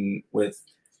 And then with,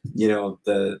 you know,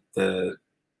 the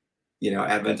you know,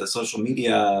 advent of social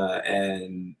media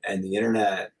and the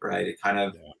internet, right? It kind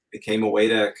of Yeah. became a way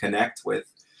to connect with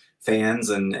fans,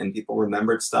 and people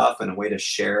remembered stuff, and a way to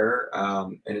share,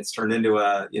 and it's turned into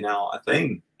a, you know, a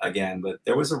thing again. But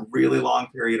there was a really long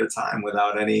period of time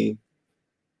without any,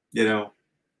 you know,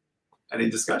 any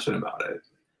discussion about it.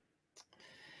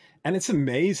 And it's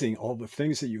amazing all the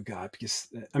things that you got because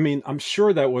I mean, I'm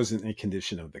sure that wasn't a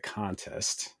condition of the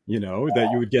contest, you know, that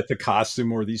you would get the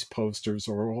costume or these posters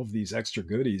or all of these extra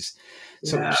goodies.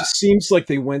 So it Yeah, just seems like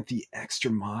they went the extra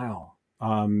mile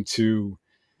to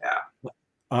yeah.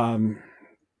 um,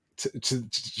 to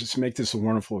just make this a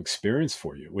wonderful experience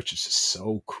for you, which is just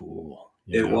so cool,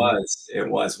 you It know? was. It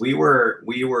was. We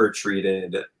were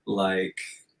treated like,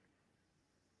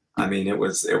 I mean, it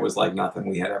was like nothing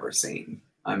we had ever seen.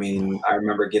 I mean, I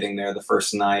remember getting there the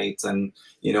first night, and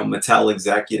you know, Mattel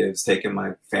executives taking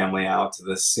my family out to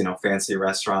this, you know, fancy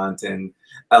restaurant in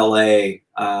LA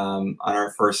on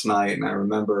our first night, and I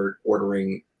remember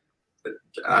ordering.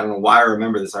 I don't know why I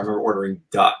remember this. I remember ordering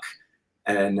duck,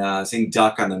 and seeing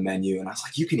duck on the menu, and I was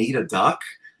like, "You can eat a duck?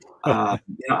 You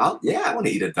know, yeah, I want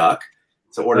to eat a duck."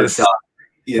 So That ordered is duck.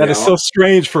 You that is know, so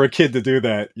strange for a kid to do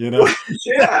that, you know?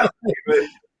 yeah,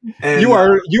 You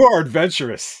and are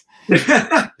adventurous.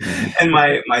 and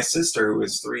my sister, who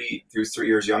was 3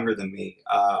 years younger than me,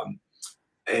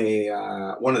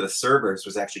 a one of the servers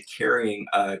was actually carrying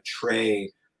a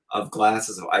tray of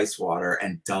glasses of ice water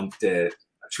and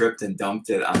tripped and dumped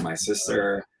it on my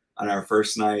sister on our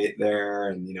first night there.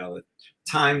 And you know, the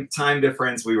time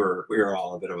difference, we were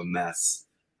all a bit of a mess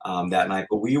that night,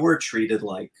 but we were treated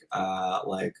like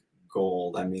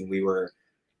gold. I mean, we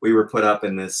were put up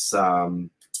in this.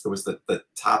 It was the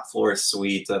top floor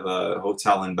suite of a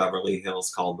hotel in Beverly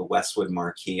Hills called the Westwood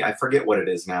Marquis. I forget what it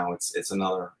is now. It's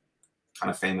another kind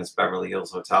of famous Beverly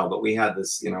Hills hotel, but we had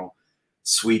this, you know,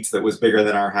 suite that was bigger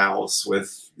than our house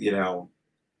with, you know,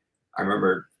 I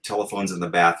remember telephones in the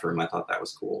bathroom. I thought that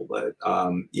was cool. But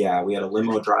yeah, we had a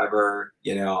limo driver,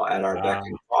 you know, at our beck Wow.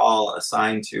 and call,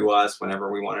 assigned to us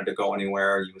whenever we wanted to go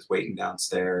anywhere. He was waiting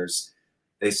downstairs.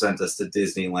 They sent us to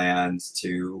Disneyland,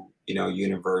 to, you know,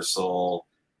 Universal,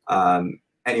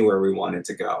 anywhere we wanted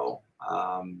to go.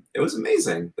 It was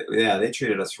amazing. Yeah, they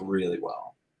treated us really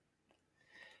well.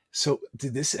 So,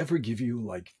 did this ever give you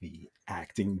like the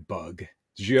acting bug?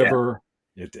 Did you Yeah. ever?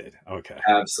 It did. Okay.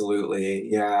 Absolutely,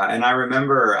 yeah. And I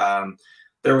remember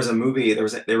there was a movie.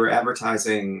 They were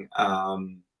advertising.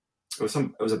 It was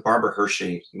a Barbara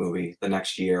Hershey movie the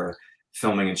next year,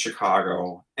 filming in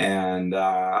Chicago, and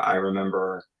I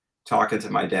remember talking to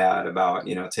my dad about,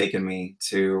 you know, taking me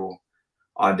to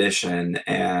audition,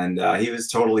 and he was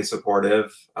totally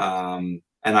supportive. And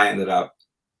I ended up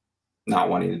not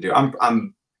wanting to do.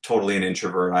 totally an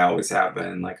introvert. I always have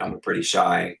been. Like, I'm a pretty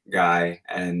shy guy,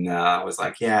 and I was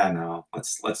like, yeah, no,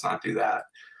 let's not do that.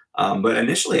 But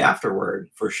initially, afterward,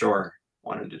 for sure,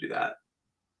 wanted to do that.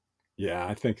 Yeah,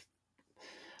 I think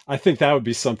that would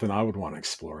be something I would want to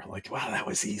explore. Like, wow, that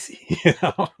was easy, you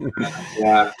know.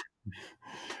 Yeah,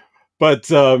 But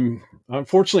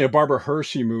unfortunately, a Barbara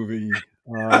Hershey movie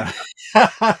uh,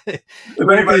 if won't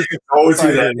be anybody as knows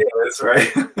who that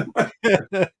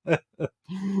exciting. is, right?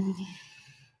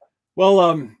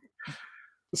 Well,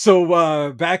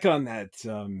 so back on that,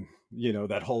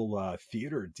 that whole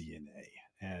theater DNA,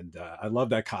 and I love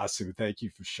that costume. Thank you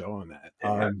for showing that.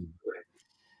 Yeah.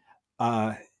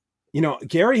 Uh,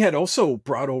 Gary had also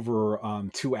brought over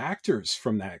two actors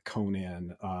from that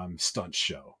Conan stunt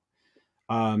show.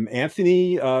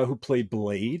 Anthony, who played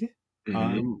Blade,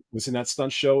 Hmm. was in that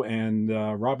stunt show, and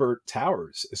Robert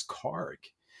Towers is Karg.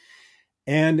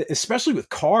 And especially with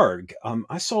Karg,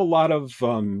 I saw a lot of,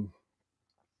 for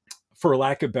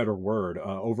lack of a better word,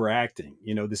 overacting.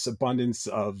 This abundance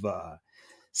of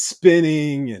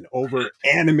spinning and over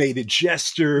animated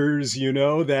gestures.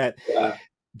 Yeah.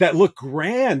 That look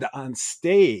grand on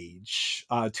stage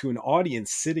to an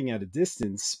audience sitting at a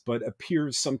distance, but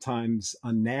appears sometimes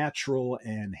unnatural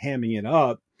and hamming it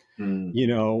up, Mm. you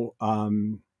know,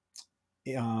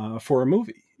 for a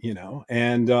movie,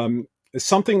 and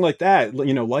something like that,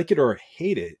 like it or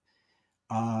hate it,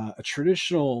 a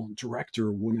traditional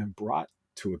director wouldn't have brought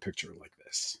to a picture like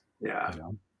this, Yeah. you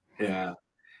know. Yeah.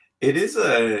 It is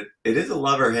a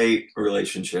love or hate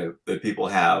relationship that people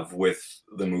have with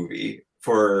the movie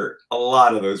for a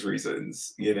lot of those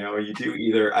reasons. You do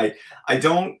either I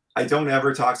don't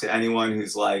ever talk to anyone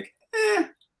who's like, eh.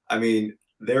 I mean,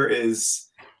 there is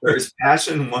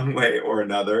passion one way or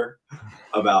another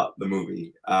about the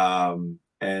movie. And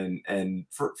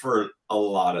for a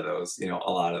lot of those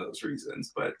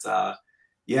reasons. But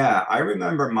yeah, I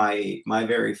remember my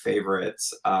very favorite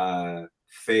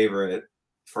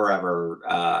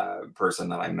forever person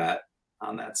that I met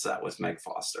on that set was Meg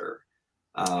Foster.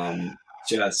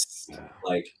 Just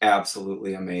like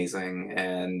absolutely amazing.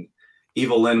 And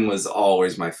Evelyn was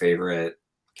always my favorite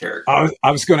I character. was,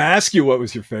 I was going to ask you what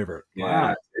was your favorite. Yeah,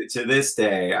 Wow. to this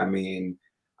day, I mean,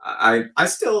 I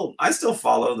still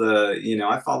follow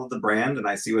I follow the brand and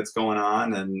I see what's going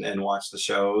on and watch the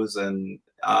shows. And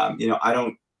I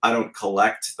don't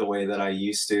collect the way that I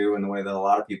used to and the way that a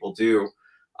lot of people do.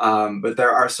 But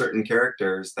there are certain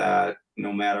characters that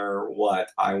no matter what,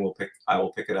 I will pick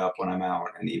it up when I'm out,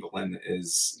 and Evelyn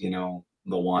is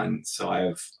the one. So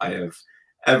I have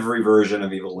every version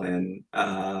of Evelyn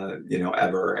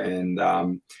ever. And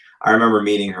I remember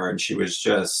meeting her, and she was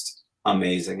just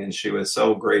amazing, and she was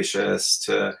so gracious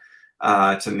to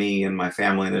me and my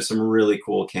family. And there's some really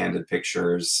cool candid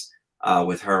pictures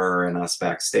with her and us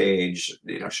backstage,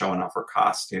 showing off her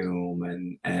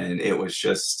costume, and it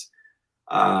was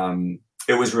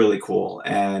really cool.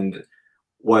 And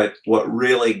what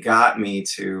really got me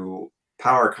to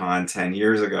PowerCon 10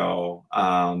 years ago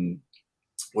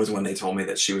was when they told me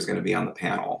that she was going to be on the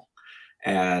panel.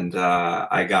 And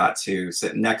I got to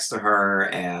sit next to her,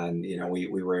 and we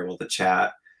were able to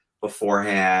chat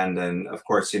beforehand. And of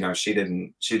course, she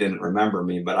didn't remember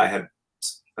me, but I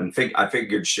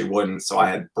figured she wouldn't, so I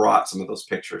had brought some of those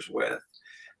pictures with,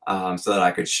 so that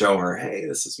I could show her, hey,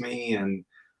 this is me. And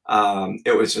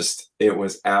it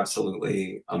was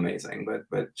absolutely amazing.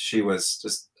 But she was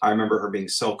just, I remember her being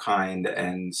so kind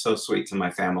and so sweet to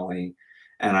my family.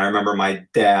 And I remember my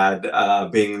dad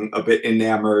being a bit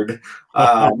enamored.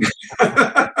 Um,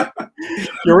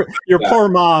 Your yeah, poor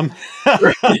mom.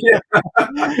 yeah.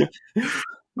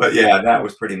 But yeah, that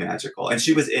was pretty magical. And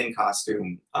she was in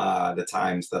costume the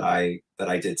times that I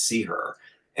did see her,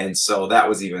 and so that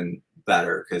was even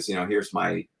better because here's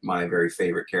my very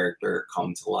favorite character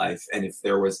come to life. And if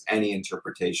there was any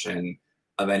interpretation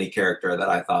of any character that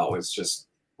I thought was just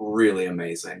really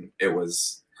amazing, it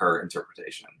was her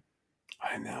interpretation.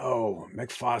 I know.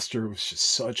 Meg Foster was just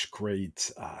such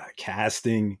great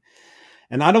casting.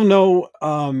 And I don't know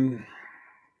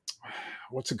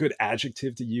what's a good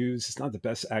adjective to use. It's not the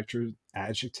best actor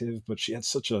adjective, but she had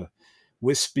such a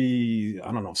wispy,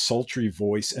 I don't know, sultry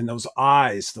voice, and those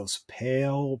eyes, those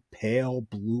pale, pale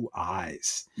blue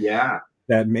eyes Yeah.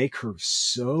 that make her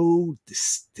so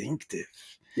distinctive.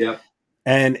 Yep.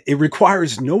 And it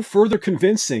requires no further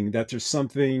convincing that there's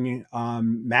something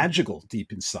magical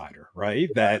deep inside her, right?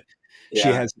 That she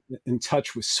Yeah. has in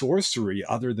touch with sorcery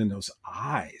other than those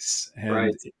eyes. And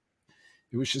Right.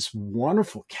 it was just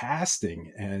wonderful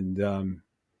casting. And, her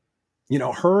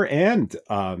and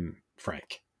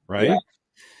Frank, Yeah. right?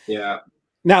 Yeah.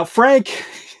 Now, Frank,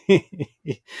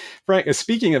 Frank,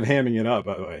 speaking of hamming it up,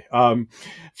 by the way,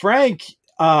 Frank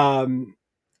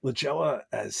Langella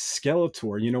as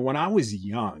Skeletor, when I was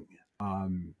young,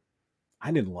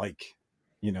 I didn't like,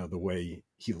 the way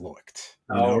he looked,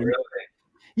 Oh, really?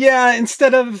 Yeah,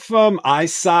 instead of eye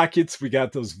sockets, we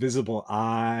got those visible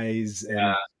eyes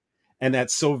Yeah. and that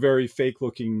so very fake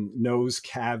looking nose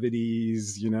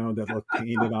cavities, that look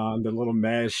painted on the little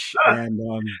mesh. And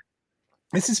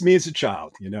this is me as a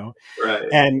child. Right.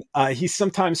 And he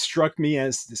sometimes struck me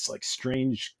as this like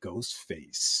strange ghost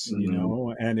face,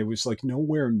 Mhm. and it was like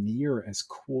nowhere near as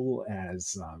cool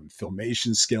as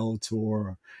Filmation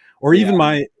Skeletor or Yeah. even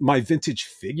my vintage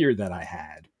figure that I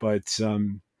had. But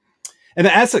and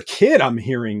as a kid, I'm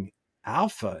hearing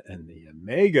Alpha and the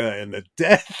Omega and the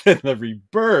death and the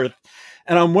rebirth,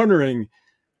 and I'm wondering,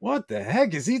 what the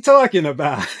heck is he talking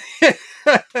about?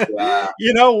 Yeah.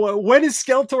 When is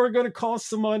Skeletor going to call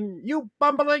someone, you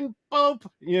bumbling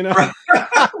pope? Right.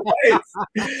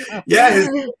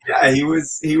 Yeah, he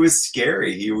was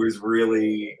scary. He was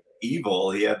really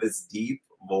evil. He had this deep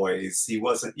voice. He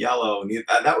wasn't yellow. And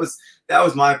that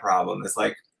was my problem. It's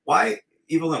like, why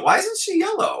Evelyn? Why isn't she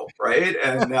yellow? Right?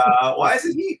 And why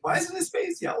isn't his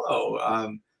face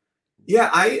yellow? Yeah,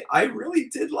 I really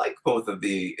did like both of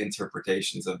the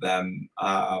interpretations of them.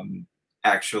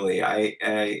 Actually,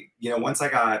 once I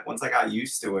got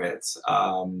used to it,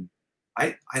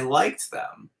 I liked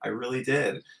them. I really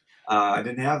did. I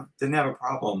didn't have a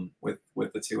problem with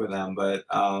the two of them, but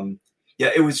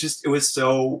yeah, it was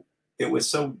so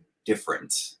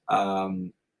different.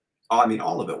 I mean,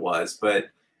 all of it was, but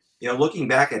looking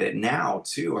back at it now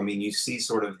too, I mean, you see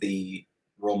sort of the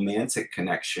romantic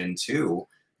connection too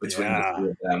between the Yeah. two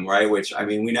of them, right? Which, I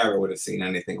mean, we never would have seen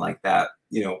anything like that,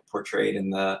 portrayed in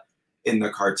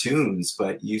the cartoons.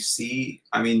 But you see,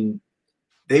 I mean,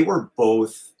 they were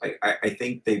both. I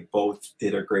think they both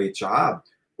did a great job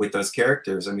with those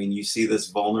characters. I mean, you see this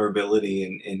vulnerability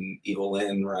in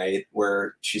Evelyn, right,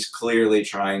 where she's clearly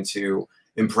trying to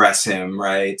impress him,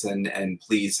 right, and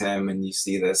please him, and you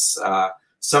see this.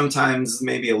 Sometimes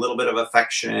maybe a little bit of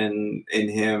affection in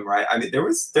him, right? I mean, there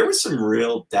was some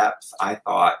real depth, I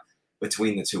thought,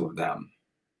 between the two of them.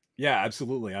 Yeah,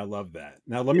 absolutely. I love that.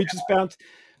 Now, let me just bounce.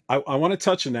 I want to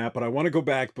touch on that, but I want to go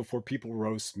back before people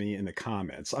roast me in the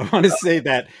comments. I want to say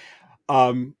that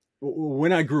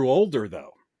when I grew older,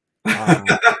 though, uh,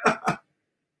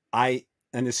 I,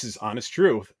 and this is honest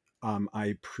truth, I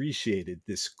appreciated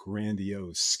this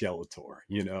grandiose Skeletor,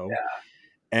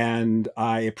 and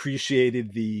I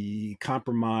appreciated the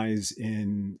compromise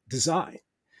in design.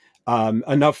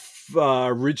 Enough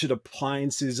rigid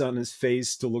appliances on his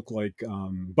face to look like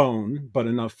bone, but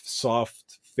enough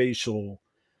soft facial,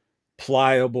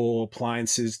 pliable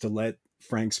appliances to let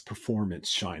Frank's performance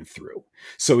shine through.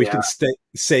 So he Yeah. can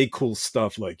say cool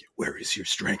stuff like, "Where is your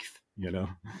strength?"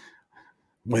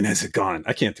 When has it gone?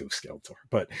 I can't do Skeletor,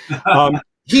 but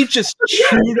he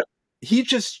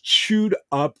just chewed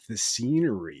up the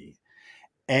scenery,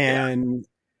 Yeah.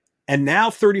 and now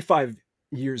 35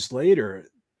 years later,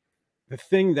 the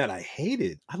thing that I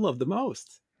hated, I love the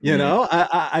most. Mhm.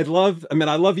 I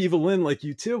love Evelyn like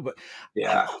you too, but I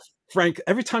Yeah. love Frank.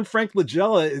 Every time Frank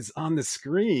Langella is on the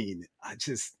screen, I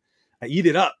eat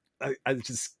it up. I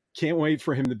just can't wait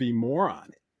for him to be more on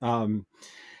it.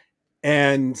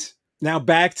 And now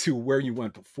back to where you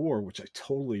went before, which I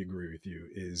totally agree with you,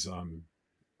 is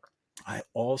I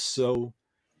also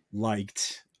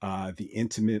liked the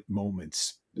intimate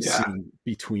moments Yeah. seen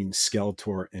between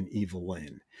Skeletor and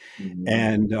Evelyn, Mhm.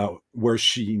 and where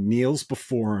she kneels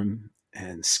before him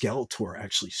and Skeletor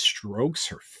actually strokes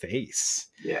her face,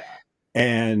 Yeah.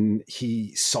 and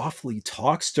he softly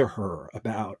talks to her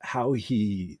about how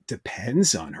he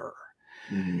depends on her.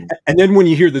 Mhm. And then when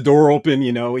you hear the door open,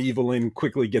 Evelyn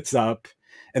quickly gets up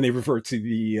and they revert to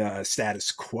the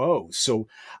status quo. So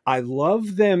I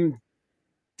love them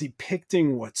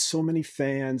depicting what so many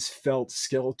fans felt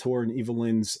Skeletor and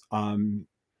Evelyn's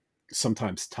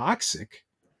sometimes toxic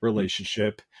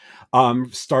relationship,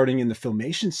 starting in the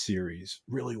Filmation series,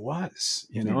 really was.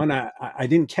 Mhm. And I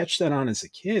didn't catch that on as a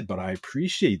kid, but I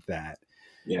appreciate that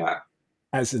Yeah.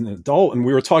 as an adult. And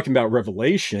we were talking about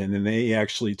Revelation, and they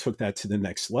actually took that to the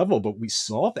next level. But we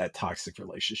saw that toxic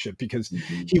relationship because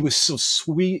Mhm. he was so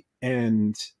sweet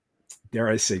and, dare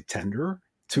I say, tender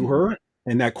to Mhm. her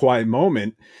in that quiet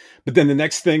moment. But then the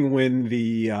next thing, when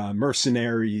the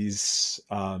mercenaries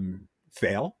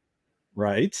fail,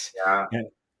 right? Yeah.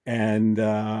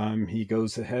 And he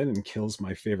goes ahead and kills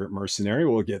my favorite mercenary.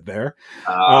 We'll get there.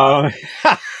 Uh,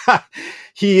 Uh,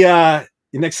 he, the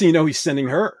next thing you know, he's sending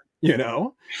her. you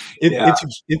know, Yeah.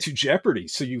 into jeopardy.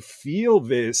 So you feel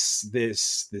this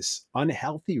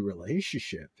unhealthy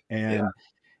relationship, Yeah.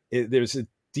 and there's a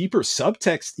deeper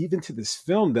subtext even to this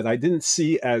film that I didn't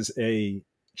see as a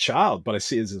child, but I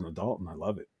see as an adult, and I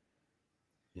love it.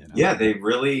 You know, Yeah, they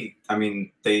really, I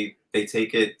mean, they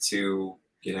take it to,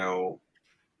 you know,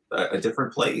 a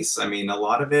different place. I mean, a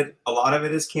lot of it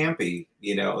is campy.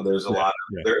 You know, yeah,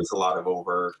 yeah. there is a lot of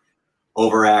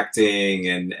overacting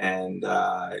and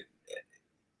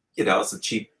you know, some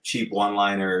cheap one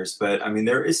liners. But I mean,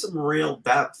 there is some real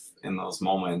depth in those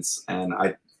moments, and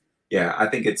yeah, I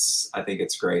think it's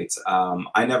great.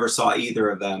 I never saw either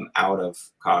of them out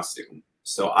of costume,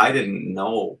 so I didn't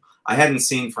know. I hadn't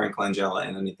seen Frank Langella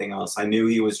in anything else. I knew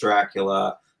he was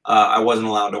Dracula. I wasn't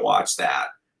allowed to watch that.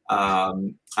 I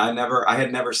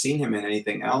had never seen him in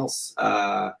anything else,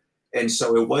 and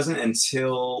so it wasn't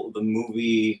until the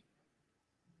movie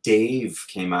Dave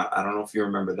came out. I don't know if you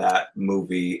remember that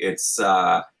movie. It's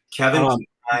Kevin Um,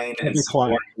 Kline and Kevin Kline.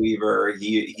 Sigourney Weaver.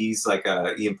 He's like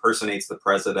he impersonates the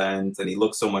president, and he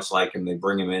looks so much like him. They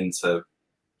bring him in to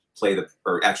play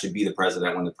or actually be the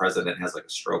president when the president has like a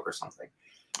stroke or something.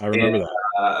 I remember And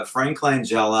that. Frank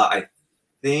Langella, I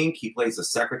think he plays the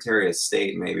Secretary of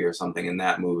State maybe or something in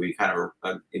that movie. Kind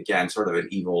of again, sort of an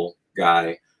evil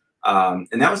guy. And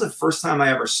that was the first time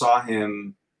I ever saw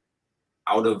him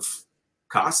out of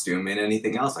costume in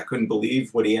anything else. I couldn't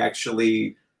believe what he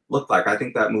actually looked like. I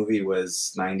think that movie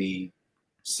was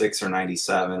 96 or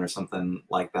 97 or something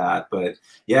like that. But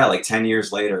yeah, like 10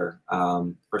 years later,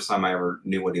 first time I ever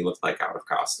knew what he looked like out of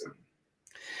costume.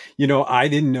 You know, I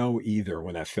didn't know either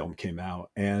when that film came out,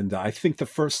 and I think the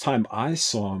first time I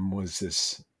saw him was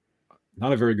this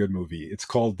not a very good movie. It's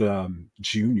called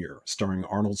Junior, starring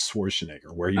Arnold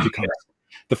Schwarzenegger, where he becomes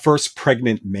the first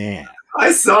pregnant man.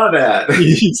 I saw that.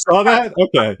 You saw that?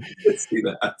 Okay. Let's see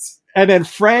that. And then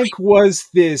Frank was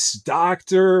this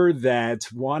doctor that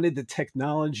wanted the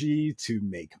technology to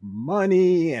make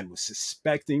money and was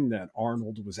suspecting that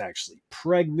Arnold was actually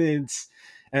pregnant.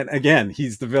 And again,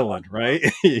 he's the villain, right?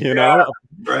 You know,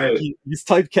 Right. he's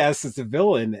typecast as the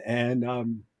villain. And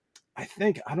I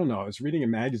think, I don't know, I was reading a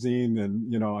magazine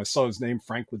and, you know, I saw his name,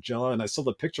 Frank Langella, and I saw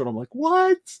the picture and I'm like,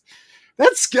 what?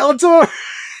 That's Skeletor?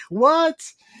 What?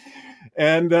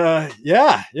 And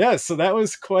yeah. So that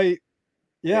was quite,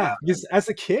 Yeah. because as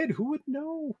a kid, who would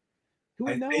know? Who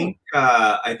would know?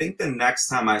 I think the next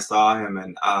time I saw him,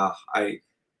 and I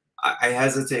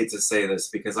hesitate to say this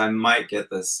because I might get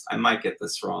this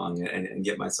wrong and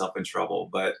get myself in trouble,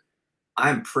 but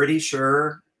I'm pretty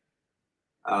sure.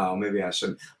 Oh, maybe I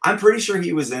shouldn't. I'm pretty sure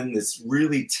he was in this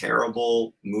really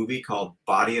terrible movie called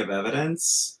Body of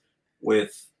Evidence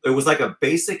with. It was like a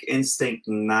Basic Instinct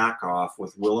knockoff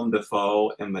with Willem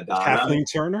Dafoe and Madonna. Kathleen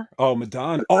Turner? Oh,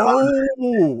 Madonna.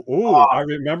 Oh, I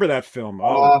remember that film. Oh,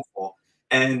 Awful.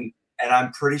 And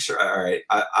I'm pretty sure. All right,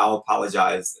 I'll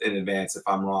apologize in advance if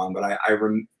I'm wrong, but I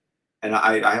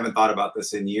haven't thought about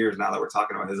this in years. Now that we're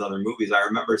talking about his other movies, I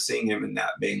remember seeing him in that,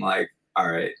 being like, "All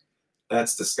right,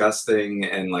 that's disgusting,"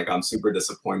 and like, I'm super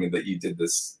disappointed that you did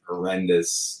this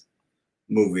horrendous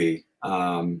movie.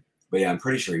 But yeah, I'm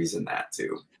pretty sure he's in that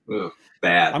too. Ugh,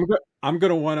 bad. I'm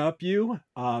gonna one up you,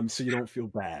 so you don't feel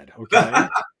bad. Okay.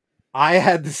 I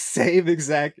had the same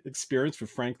exact experience with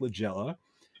Frank Langella,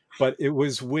 but it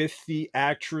was with the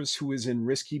actress who was in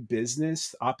Risky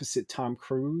Business opposite Tom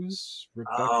Cruise,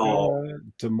 Rebecca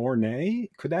De Mornay.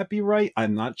 Could that be right?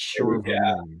 I'm not sure of her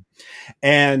name.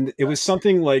 And it was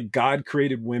something like God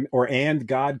created women, and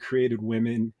God created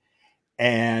women,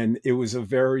 and it was a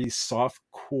very soft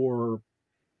core.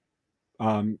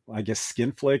 I guess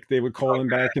skin flick they would call him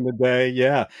back in the day.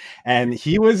 Yeah. And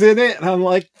he was in it. And I'm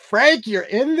like, Frank, you're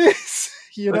in this.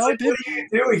 You know, like, what are you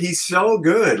doing? He's so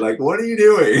good. Like, what are you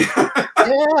doing?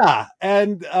 Yeah.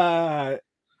 And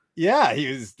yeah,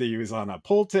 he was on a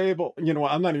pool table. You know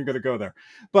what? I'm not even gonna go there.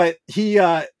 But he's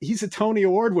a Tony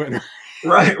Award winner.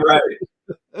 Right.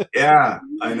 Yeah,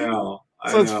 I know.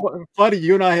 It's funny.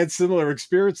 You and I had similar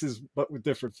experiences, but with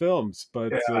different films.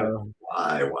 But yeah.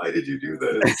 Why did you do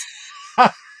this?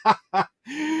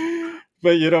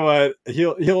 But you know what?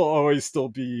 He'll always still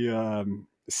be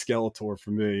Skeletor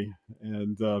for me,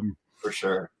 and for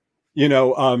sure. You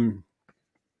know,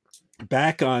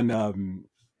 back on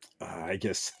I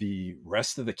guess the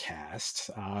rest of the cast,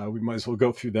 we might as well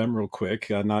go through them real quick,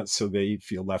 not so they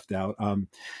feel left out.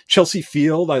 Chelsea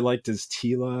Field, I liked as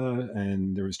Tila,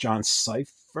 and there was John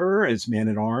Cypher as Man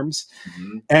at Arms,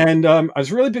 and I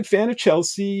was a really big fan of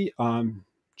Chelsea.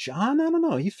 John, I don't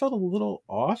know. He felt a little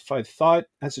off. I thought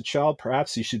as a child,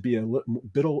 perhaps he should be a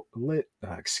bit,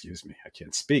 excuse me, I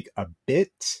can't speak, a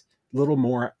bit little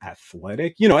more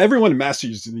athletic. You know, everyone in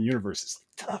Masters of the Universe is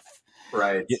tough,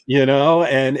 Right. you know,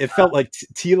 and it felt like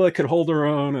Tila could hold her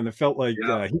own, and it felt like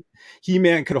Yeah.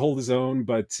 He-Man could hold his own,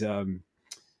 but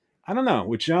I don't know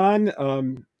with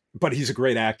John. But he's a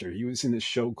great actor. He was in this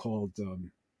show called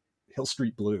Hill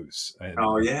Street Blues, and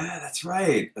Oh yeah, that's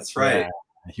right. That's right. yeah,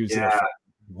 he was there Yeah. for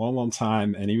a long, long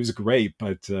time, and he was great.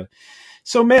 But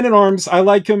so Man at Arms, I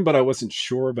like him, but I wasn't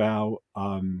sure about.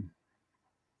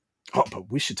 Oh,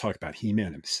 but we should talk about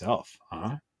He-Man himself,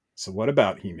 huh? So what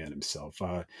about He-Man himself?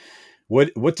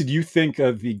 What did you think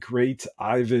of the great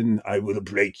Ivan? I will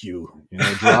break you. You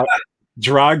know,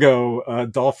 Drago,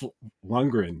 Dolph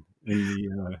Lundgren in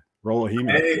the role of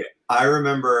He-Man. I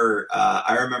remember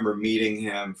meeting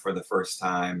him for the first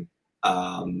time.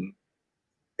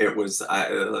 It was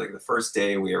like the first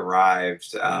day we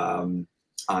arrived on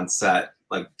set,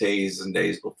 like days and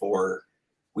days before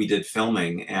we did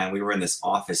filming, and we were in this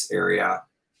office area,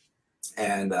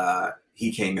 and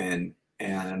he came in,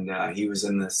 and he was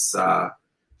in this I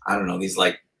don't know, these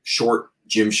like short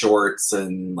gym shorts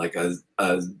and like a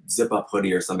zip up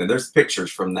hoodie or something. There's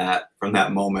pictures from that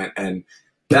moment, and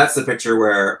that's the picture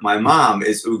where my mom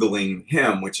is oogling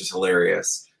him, which is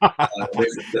hilarious.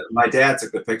 My dad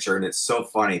took the picture, and it's so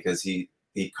funny because he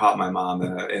caught my mom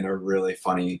in a really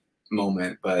funny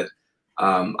moment. But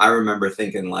I remember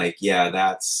thinking like, yeah,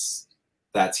 that's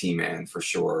He-Man for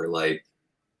sure. Like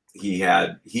he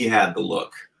had the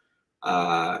look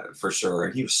for sure,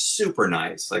 and he was super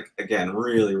nice. Like again,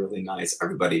 really really nice.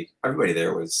 Everybody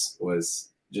there was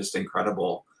just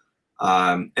incredible.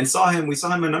 And we saw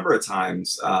him a number of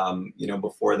times, you know,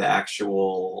 before the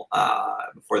actual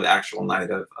night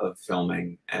of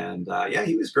filming. And yeah,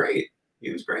 he was great.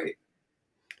 He was great.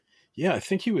 Yeah, I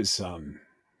think he was 6'4",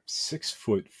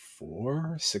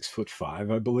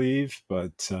 6'5", I believe.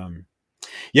 But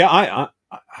yeah, I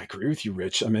agree with you,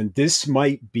 Rich. I mean, this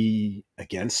might be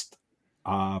against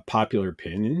popular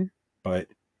opinion, but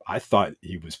I thought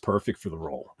he was perfect for the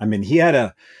role. I mean, he had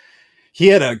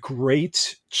a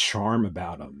great charm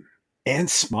about him and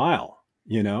smile,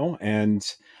 you know,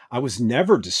 and I was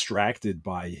never distracted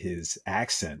by his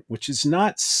accent, which is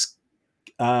not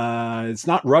it's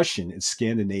not Russian, it's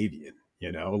Scandinavian.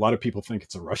 You know, a lot of people think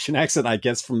it's a Russian accent, I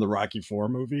guess, from the Rocky Four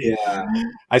movie. Yeah,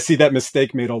 I see that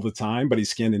mistake made all the time, but he's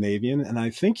Scandinavian, and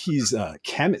I think he's a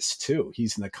chemist too.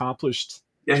 He's an accomplished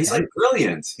yeah, he's like chemist.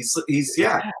 brilliant. He's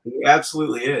yeah, he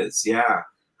absolutely is. Yeah.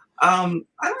 I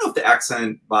don't know if the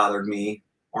accent bothered me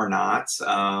or not.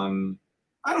 I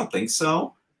don't think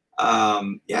so.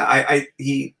 Yeah,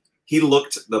 he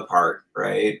looked the part,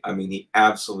 right? I mean, he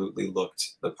absolutely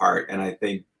looked the part, and I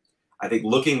think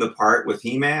looking the part with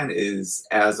He-Man is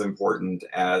as important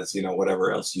as, you know,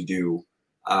 whatever else you do.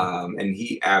 And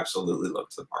he absolutely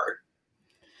looked the part.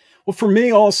 Well, for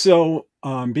me also,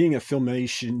 being a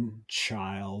Filmation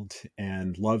child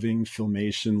and loving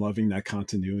Filmation, loving that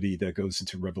continuity that goes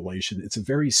into Revelation, it's a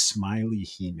very smiley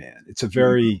He-Man. It's a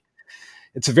very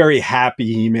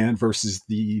happy He-Man versus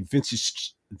the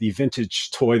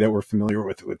vintage toy that we're familiar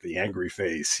with the angry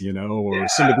face, you know, or Yeah,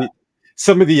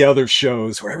 some of the other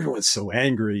shows where everyone's so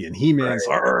angry and He-Man's,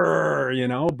 right. "Arr," you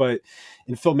know, but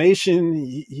in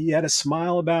Filmation, he had a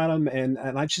smile about him, and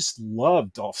I just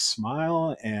loved Dolph's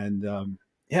smile. And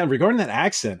yeah, regarding that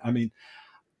accent, I mean,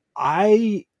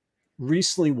 I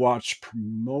recently watched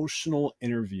promotional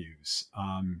interviews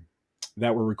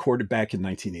that were recorded back in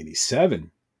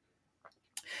 1987,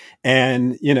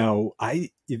 and you know,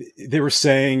 they were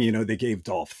saying, you know, they gave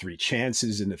Dolph three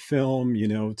chances in the film, you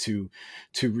know, to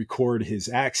record his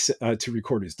accent, to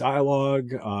record his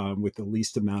dialogue with the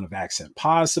least amount of accent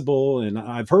possible. And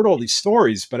I've heard all these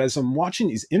stories, but as I'm watching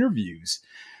these interviews,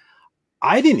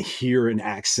 I didn't hear an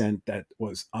accent that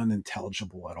was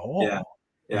unintelligible at Yeah, all.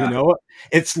 You yeah, know,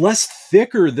 it's less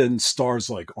thicker than stars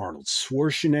like Arnold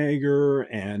Schwarzenegger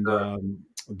and sure.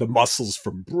 the muscles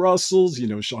from Brussels, you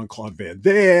know, Jean-Claude Van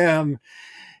Damme.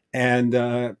 And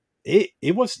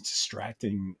it wasn't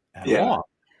distracting at Yeah. all.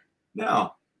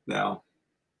 No, no,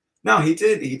 no. He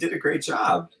did a great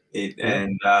job. Yeah.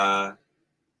 And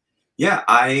yeah,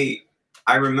 I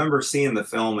remember seeing the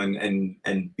film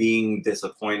and being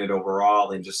disappointed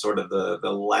overall, and just sort of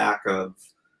the lack of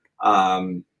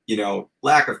you know,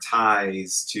 lack of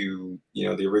ties to, you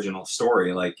know, the original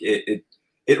story. Like it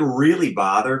really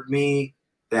bothered me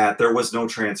that there was no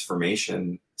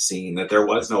transformation scene, that there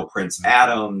was no Prince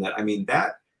Adam. That I mean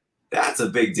that's a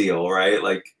big deal, right?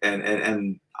 Like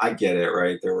and I get it,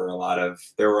 right? There were a lot of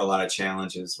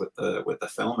challenges with the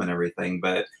film and everything,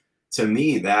 but to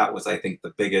me that was, I think,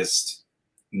 the biggest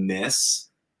miss.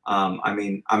 I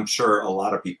mean, I'm sure a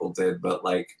lot of people did, but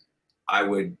like I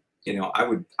would, you know,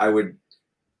 I would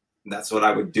that's what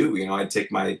I would do. You know, I'd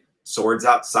take my swords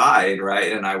outside,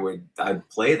 right, and I'd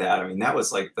play that. I mean, that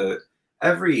was like the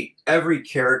every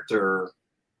character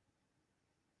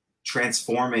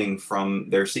transforming from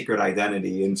their secret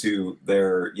identity into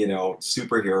their, you know,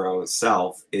 superhero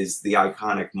self is the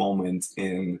iconic moment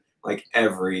in like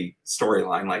every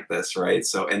storyline like this, right?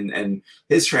 So and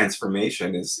his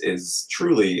transformation is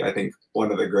truly, I think,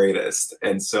 one of the greatest.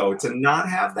 And so to not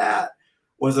have that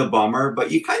was a bummer, but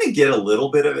you kind of get a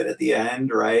little bit of it at the end,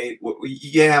 right?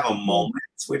 You have a moment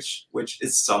which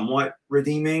is somewhat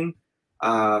redeeming.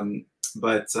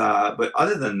 But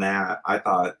other than that, I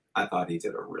thought he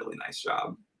did a really nice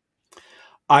job.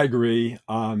 I agree.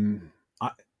 I,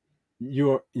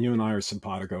 you and I are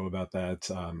simpatico about that.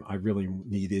 I really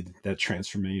needed that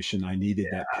transformation. I needed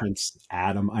that Prince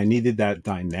Adam. I needed that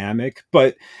dynamic.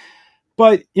 But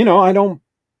you know, I don't.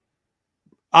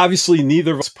 Obviously,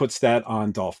 neither of us puts that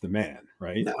on Dolph the Man,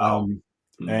 right? No.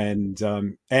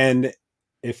 And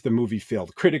if the movie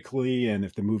failed critically, and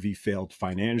if the movie failed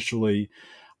financially,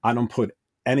 I don't put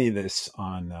any of this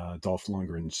on Dolph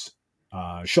Lundgren's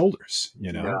shoulders,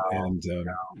 you know. No, And no,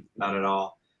 not at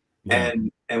all. yeah,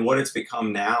 And what it's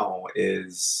become now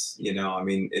is, you know, I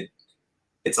mean,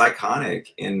 it's iconic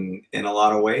in a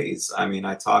lot of ways. I mean,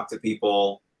 I talk to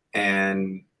people,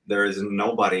 and there is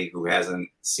nobody who hasn't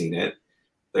seen it.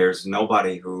 There's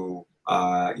nobody who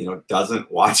you know,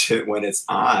 doesn't watch it when it's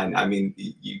on. I mean,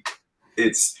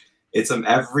 it's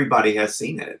everybody has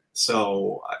seen it.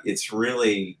 So it's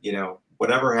really, you know,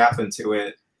 whatever happened to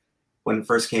it when it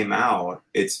first came out,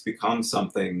 it's become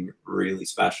something really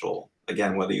special.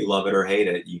 Again, whether you love it or hate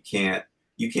it, you can't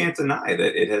deny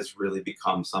that it has really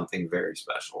become something very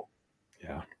special.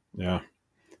 yeah, yeah.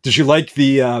 Did you like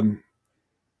the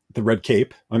red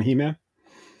cape on He-Man?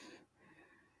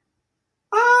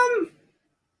 I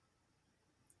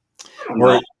don't Or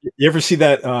know. you ever see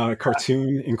that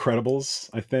cartoon Incredibles,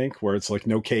 I think, where it's like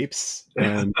no capes,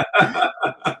 and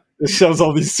it shows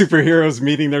all these superheroes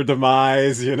meeting their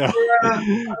demise, you know? Yeah, I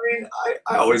mean,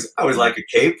 I always like a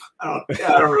cape. I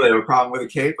don't really have a problem with a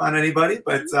cape on anybody,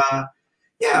 but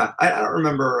yeah, I don't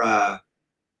remember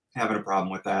having a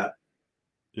problem with that.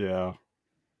 Yeah.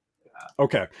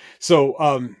 Okay. So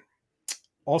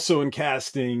also in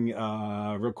casting,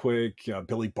 real quick,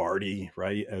 Billy Barty,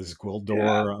 right, as Yeah,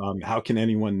 Gwildor. How can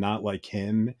anyone not like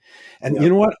him? And you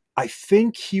yep, know what? I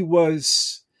think he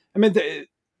was. I mean,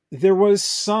 there was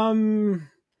some.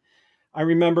 I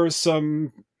remember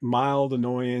some mild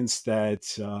annoyance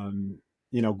that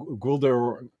you know,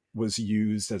 Gwildor was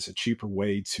used as a cheaper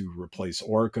way to replace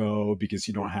Orko because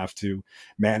you don't have to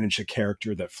manage a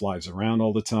character that flies around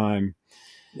all the time.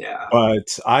 yeah.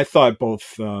 But I thought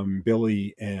both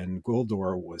Billy and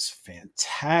Gwildor was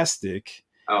fantastic.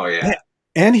 Oh And, yeah,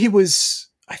 and he was,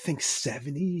 I think,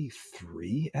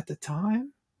 73 at the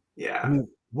time. I yeah, mean,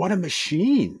 what a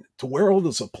machine to wear all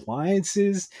those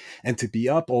appliances and to be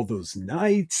up all those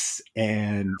nights.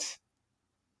 And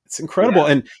it's incredible.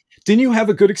 yeah. And didn't you have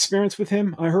a good experience with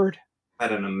him? I heard.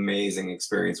 Had an amazing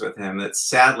experience with him that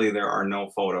sadly there are no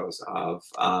photos of.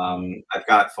 Yeah. I've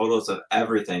got photos of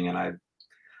everything, and I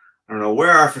don't know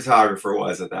where our photographer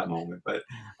was at that moment, but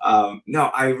no,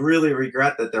 I really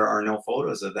regret that there are no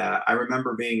photos of that. I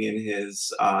remember being in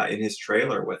his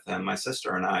trailer with him, my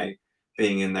sister and I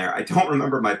being in there. I don't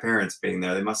remember my parents being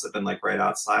there. They must have been like right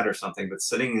outside or something, but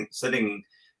sitting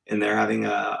in there having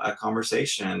a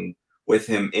conversation with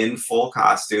him in full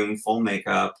costume, full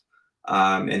makeup,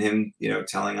 and him, you know,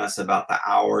 telling us about the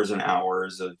hours and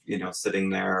hours of, you know, sitting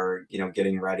there, you know,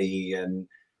 getting ready. And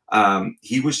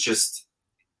he was just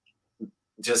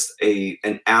a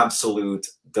an absolute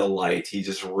delight. He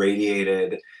just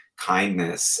radiated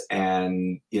kindness,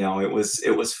 and you know, it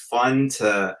was fun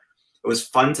to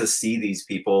see these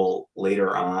people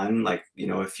later on, like, you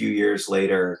know, a few years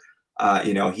later.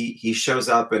 You know, he shows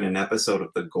up in an episode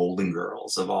of the Golden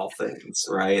Girls of all things,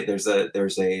 right?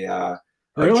 A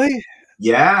Really?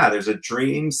 yeah, there's a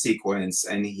dream sequence,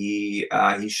 and he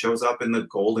shows up in the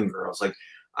Golden Girls. Like,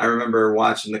 I remember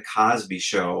watching the Cosby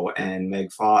Show, and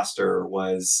Meg Foster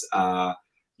was,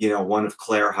 you know, one of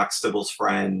Claire Huxtable's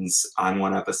friends on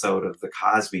one episode of the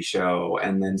Cosby Show,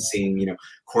 and then seeing, you know,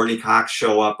 Courtney Cox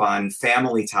show up on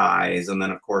Family Ties, and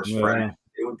then of course Friends.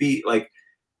 Yeah. It would be like,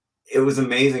 it was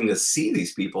amazing to see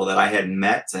these people that I had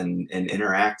met and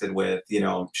interacted with, you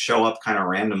know, show up kind of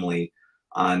randomly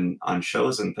on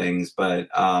shows and things. But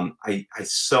I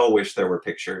so wish there were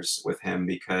pictures with him,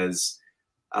 because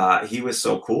he was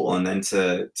so cool. And then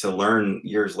to learn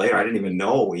years later, I didn't even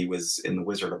know he was in the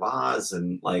Wizard of Oz,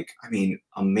 and like, I mean,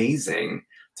 amazing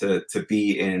to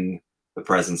be in the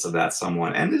presence of that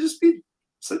someone, and to just be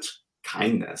such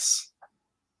kindness.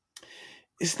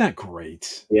 isn't that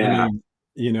great? I Yeah. mean,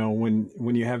 you know,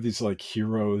 when you have these like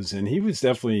heroes, and he was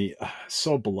definitely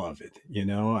so beloved, you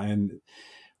know, and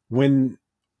when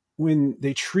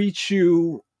they treat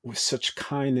you with such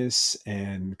kindness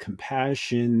and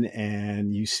compassion,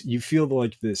 and you feel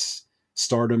like this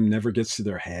stardom never gets to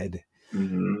their head,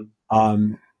 Hmm.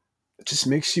 um, it just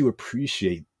makes you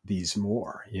appreciate these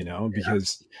more, you know,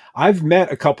 because I've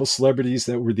met a couple celebrities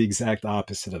that were the exact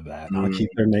opposite of that. I'll keep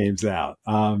their names out.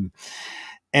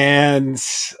 And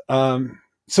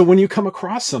so when you come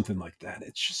across something like that,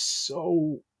 it's just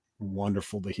so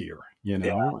wonderful to hear, you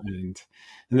Yeah. know, and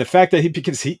the fact that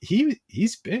because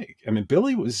he's big. I mean,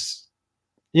 Billy was,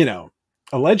 you know,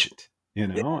 a legend, you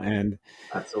Yeah. know, and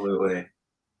Absolutely.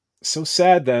 so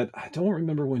sad that I don't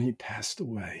remember when he passed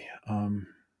away.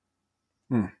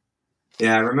 Hmm.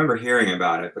 Yeah, I remember hearing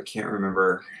about it, but can't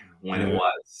remember when it Yeah,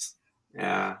 was.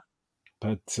 Yeah.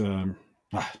 but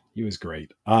he was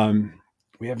great.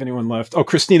 We have anyone left? Oh,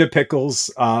 Christina Pickles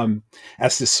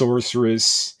as the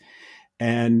sorceress,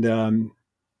 and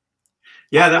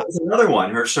Yeah, that was another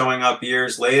one. Her showing up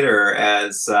years later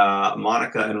as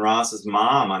Monica and Ross's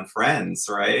mom on Friends,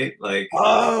 right? Like,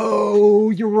 oh,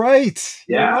 you're right.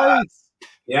 You're yeah, right.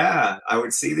 yeah. I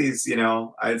would see these,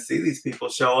 I'd see these people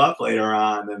show up later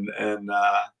on, and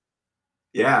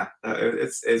yeah,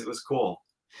 it was cool.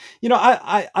 You know,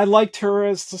 I liked her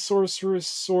as the sorceress,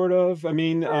 sort of. I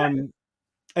mean,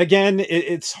 again,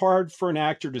 it's hard for an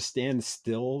actor to stand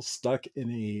still, stuck in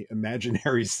a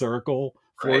imaginary circle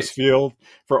Right. force field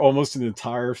for almost an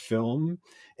entire film,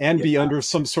 and Yeah. be under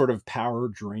some sort of power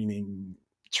draining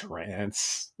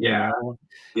trance, you Yeah. know,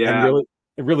 and Yeah.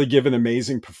 really give an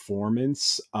amazing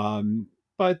performance.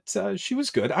 But she was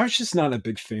good. I was just not a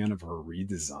big fan of her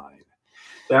redesign.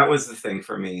 That was the thing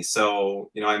for me.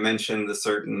 So, I mentioned the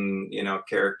certain,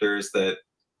 characters that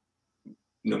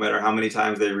no matter how many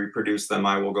times they reproduce them,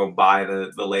 I will go buy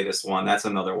the latest one. That's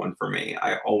another one for me.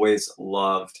 I always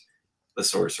loved the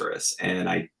sorceress, and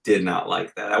I did not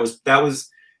like that. That was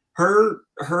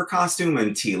her costume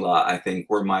and Tila, I think,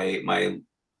 were my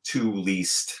two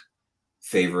least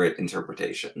favorite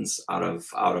interpretations out of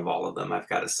all of them, I've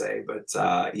got to say. But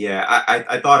yeah,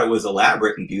 I thought it was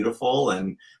elaborate and beautiful,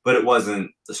 but it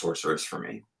wasn't the sorceress for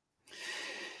me.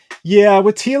 Yeah,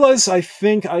 with Tila's, I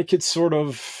think I could sort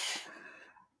of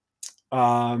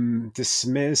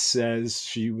dismiss as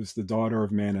she was the daughter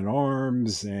of man at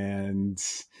arms and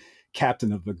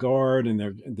captain of the guard, and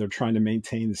they're trying to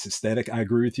maintain this aesthetic. I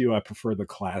agree with you. I prefer the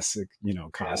classic, you know,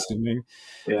 Yeah, costuming.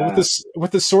 But yeah,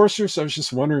 with the sorceress, I was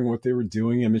just wondering what they were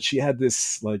doing. I mean, she had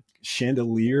this like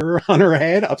chandelier on her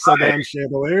head, upside right, down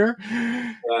chandelier,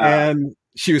 yeah, and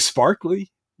she was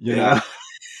sparkly, you yeah.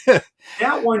 know.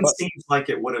 That one But seems like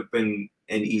it would have been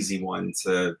an easy one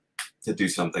to do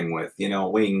something with,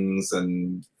 wings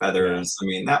and yeah, feathers. I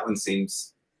mean, that one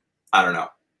seems, I don't know,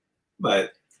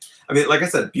 but I mean, like I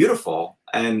said, beautiful,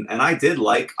 and I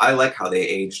like how they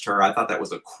aged her. I thought that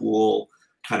was a cool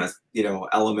kind of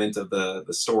element of the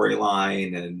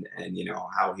storyline, and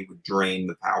how he would drain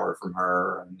the power from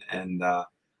her, and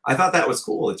I thought that was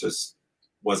cool. It just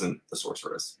wasn't the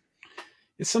sorceress.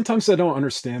 sometimes I don't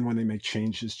understand when they make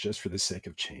changes just for the sake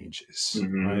of changes,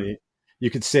 Hmm. right? You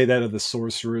could say that of the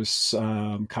sorceress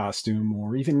costume,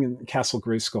 or even in Castle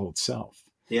Grayskull itself.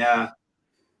 Yeah,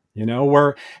 You know,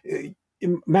 where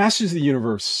in Masters of the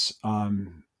Universe,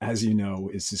 as you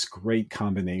know, is this great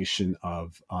combination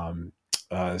of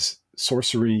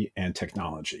sorcery and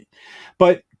technology.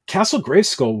 But Castle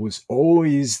Grayskull was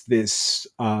always this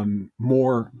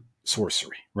more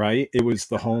sorcery, right? It was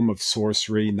the home of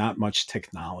sorcery, not much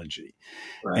technology.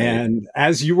 right. And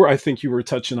as you were, I think you were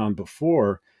touching on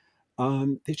before,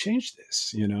 they changed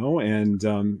this, you know,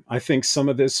 and I think some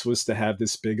of this was to have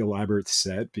this big elaborate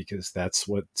set because that's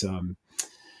what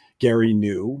Gary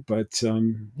knew. But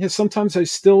yeah, sometimes I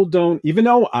still don't, even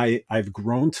though I've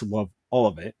grown to love all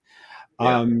of it.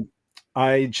 Yeah, Um,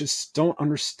 I just don't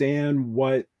understand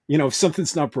what, you know, if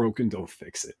something's not broken, don't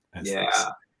fix it, as they say. yeah,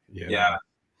 You yeah. know,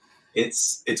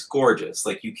 It's gorgeous.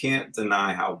 Like, you can't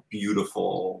deny how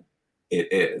beautiful it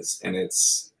is, and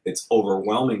it's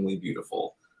overwhelmingly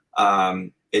beautiful.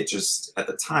 It just at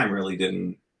the time really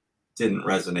didn't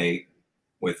resonate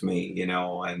with me,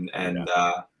 and yeah,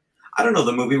 I don't know.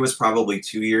 The movie was probably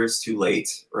 2 years too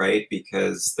late, right?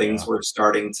 Because yeah, things were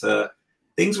starting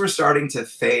to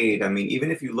fade. I mean, even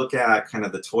if you look at kind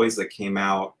of the toys that came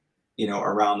out,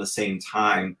 around the same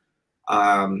time,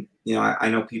 I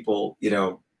know people,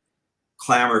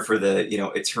 clamor for the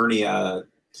Eternia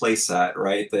playset,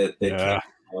 right? That came yeah,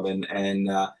 out, and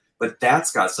but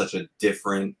that's got such a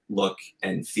different look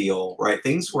and feel, right?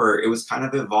 It was kind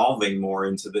of evolving more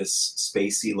into this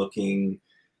spacey looking,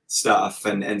 stuff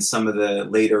and some of the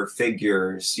later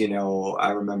figures,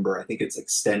 I remember, I think it's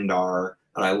Extendar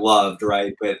that I loved,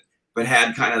 right? But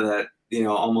had kind of that,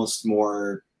 almost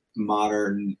more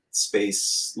modern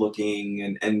space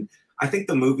looking, and I think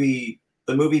the movie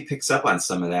picks up on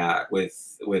some of that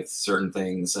with certain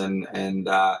things, and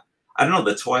I don't know,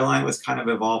 the toy line was kind of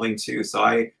evolving too. So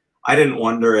I didn't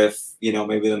wonder if,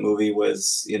 maybe the movie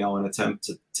was, an attempt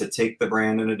to take the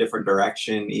brand in a different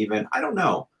direction even. I don't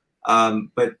know.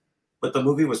 But the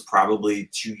movie was probably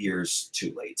 2 years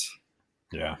too late.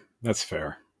 Yeah, that's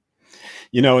fair.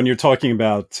 And you're talking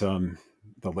about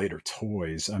the later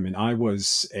toys. I mean, I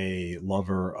was a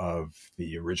lover of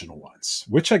the original ones,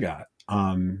 which I got,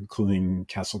 including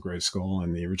Castle Grayskull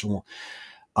and the original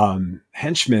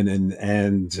Henchman,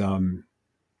 and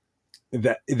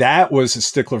that was a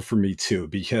stickler for me too,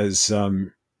 because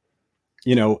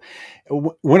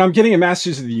when I'm getting a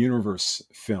Masters of the Universe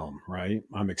film, right,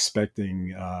 I'm expecting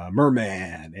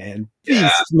Merman and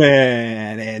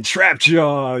Beastman and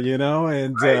Trapjaw,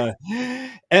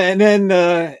 and then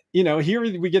here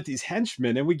we get these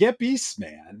henchmen and we get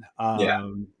Beastman,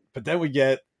 but then we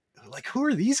get, like, who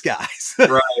are these guys?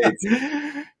 Right.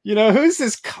 Who's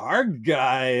this card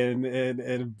guy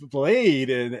and Blade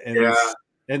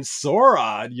and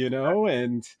Sorod,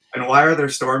 and why are there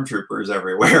stormtroopers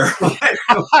everywhere?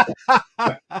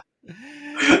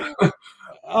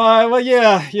 Well,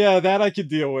 yeah, that I could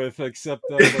deal with, except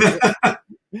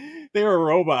they were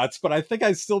robots, but I think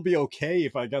I'd still be okay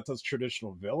if I got those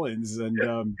traditional villains.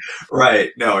 And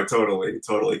right, no, totally,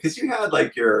 because you had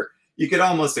like you could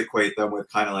almost equate them with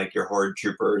kind of like your horde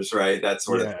troopers, right? That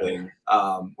sort of thing,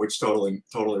 which totally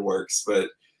works. But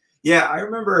yeah, I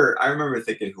remember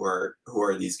thinking, who are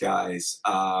these guys?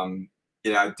 I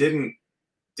didn't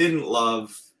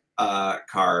love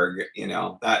Karg,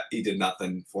 that he did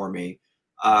nothing for me.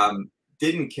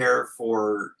 Didn't care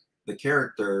for the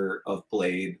character of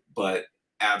Blade, but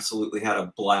absolutely had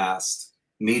a blast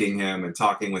meeting him and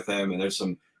talking with him. And there's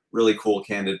some really cool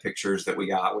candid pictures that we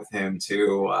got with him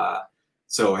too.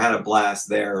 So had a blast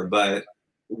there. But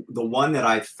the one that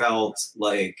I felt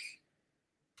like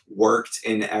worked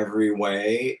in every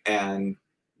way and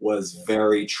was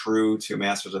very true to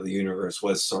Masters of the Universe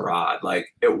was Sorad. Like,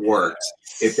 it worked.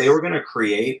 If they were going to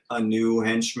create a new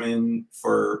henchman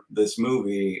for this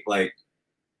movie, like,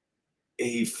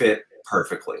 he fit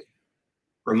perfectly.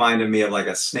 Reminded me of like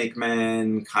a Snake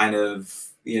Man kind of,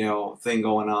 thing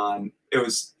going on.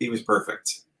 He was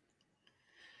perfect.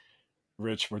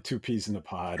 Rich, we're two peas in the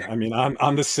pod. I mean,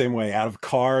 I'm the same way. Out of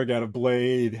Karg, out of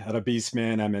Blade, out of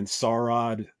Beastman, I'm in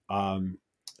Sorod.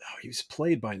 He was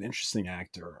played by an interesting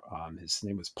actor. His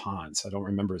name was Pons. I don't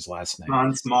remember his last name.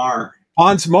 Pons Mar.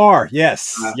 Pons Mar.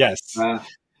 Yes. But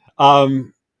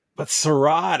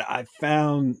Sorad, I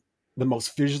found the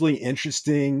most visually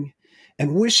interesting,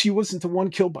 and wish he wasn't the one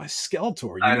killed by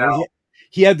Skeletor. I know.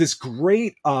 He had this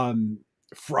great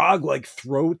frog-like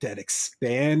throat that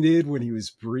expanded when he was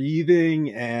breathing,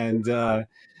 and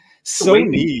so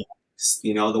neat.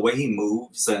 The way he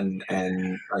moves and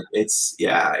like, it's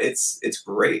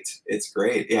great. It's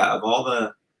great. Yeah, of all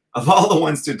the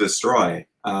ones to destroy.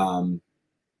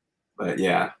 But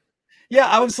yeah. Yeah,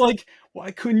 I was like,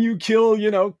 why couldn't you kill,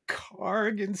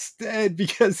 Karg instead?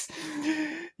 Because,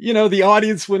 the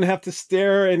audience wouldn't have to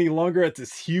stare any longer at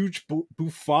this huge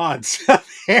bouffant of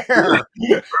hair.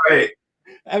 Right.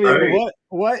 I mean,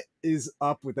 what is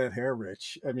up with that hair,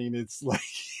 Rich? I mean, it's like,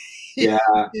 yeah.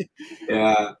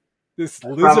 This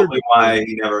lizard. Probably why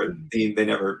they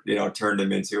never turned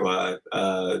him into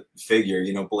a figure.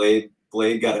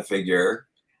 Blade got a figure.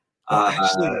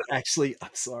 Actually,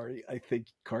 I'm sorry. I think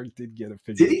Karg did get a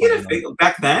figure. Did he get a figure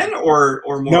back then, or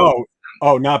more? No.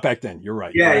 Oh, not back then. You're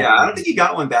right. Yeah. I don't think he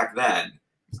got one back then.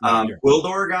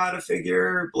 Wildor got a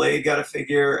figure, Blade got a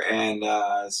figure, and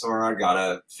Sorad got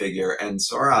a figure. And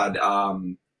Sorad,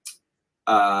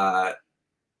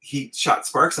 he shot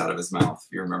sparks out of his mouth.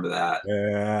 If you remember that.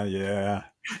 Yeah.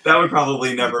 That would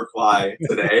probably never fly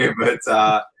today, but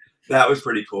that was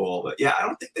pretty cool. But yeah, I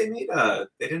don't think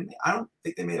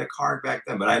they made a Karg back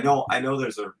then. But I know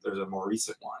there's a more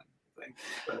recent one. I think.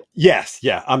 But, yes,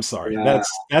 yeah. I'm sorry. Yeah.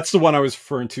 That's the one I was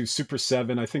referring to. Super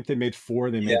 7. I think they made 4.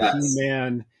 They made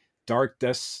He-Man, Dark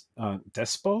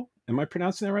Despo. Am I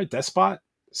pronouncing that right? Despot,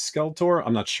 Skeletor.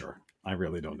 I'm not sure. I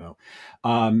really don't know.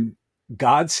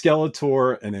 God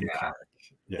Skeletor, and then Karg.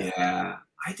 Yeah.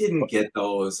 I didn't get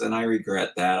those, and I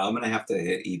regret that. I'm gonna have to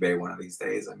hit eBay one of these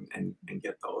days and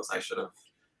get those. I should have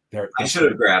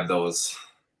grabbed those.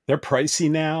 They're pricey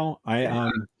now.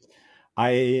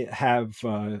 I have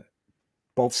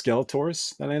both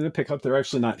Skeletors that I had to pick up. They're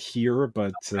actually not here,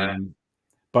 but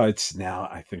now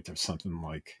I think there's something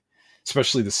like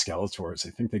especially the Skeletors. I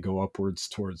think they go upwards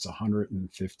towards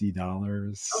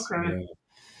 $150. Okay.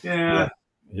 Yeah, Yeah.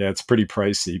 yeah, it's pretty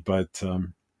pricey, but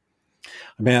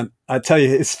man, I tell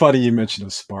you, it's funny you mentioned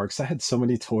those sparks. I had so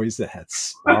many toys that had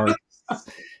sparks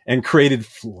and created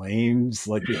flames.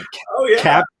 Like we had Oh yeah.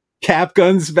 cap cap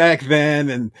guns back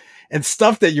then, and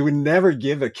stuff that you would never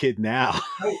give a kid now.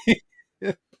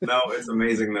 No, it's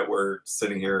amazing that we're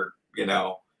sitting here,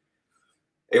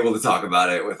 able to talk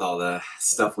about it with all the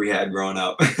stuff we had growing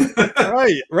up.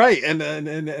 Right, right,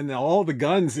 and all the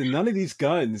guns, and none of these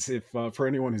guns, if for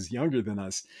anyone who's younger than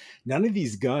us, none of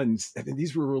these guns. I mean,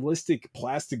 these were realistic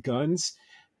plastic guns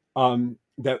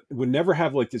that would never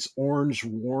have like this orange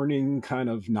warning kind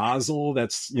of nozzle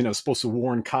that's supposed to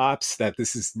warn cops that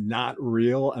this is not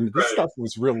real. I mean, this Right. stuff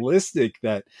was realistic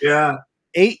that Yeah.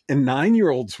 8 and 9 year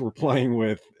olds were playing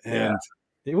with, Yeah. and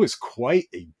it was quite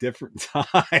a different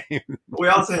time. We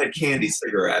also had candy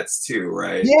cigarettes too,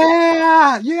 right?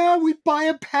 Yeah, yeah, we'd buy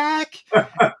a pack.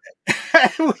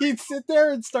 And we'd sit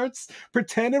there and start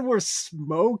pretending we're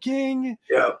smoking.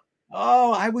 Yep.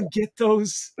 Oh, I would get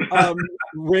those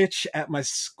rich at my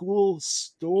school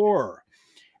store.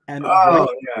 And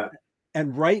Oh yeah.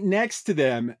 right next to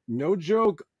them, no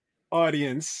joke,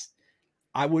 audience,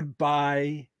 I would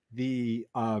buy the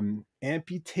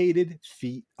amputated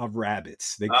feet of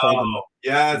rabbits. They called them Oh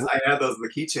yes, I had those,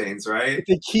 the keychains, right?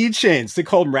 the keychains. They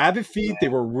called them rabbit feet. They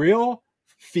were real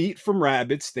feet from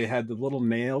rabbits. They had the little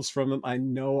nails from them. I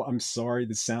know, I'm sorry,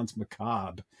 this sounds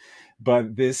macabre,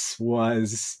 but this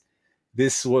was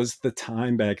the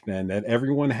time back then that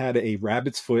everyone had a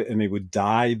rabbit's foot and they would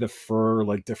dye the fur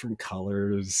like different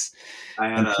colors. I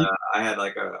had And a I had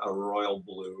like a royal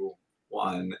blue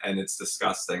one, and it's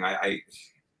disgusting.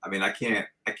 I mean, I can't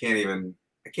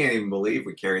even believe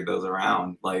we carried those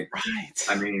around. Like, right.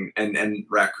 I mean, and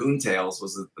raccoon tails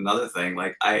was another thing.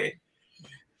 Like,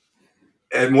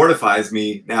 it mortifies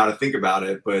me now to think about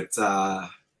it, but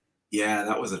yeah,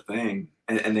 that was a thing.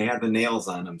 And they had the nails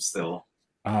on them still.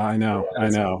 I know, Yeah, I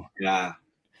know. Yeah.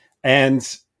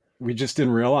 And we just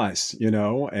didn't realize,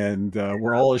 and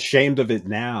we're all ashamed of it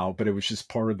now, but it was just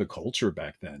part of the culture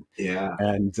back then. Yeah.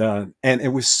 And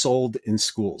it was sold in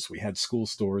schools. We had school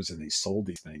stores and they sold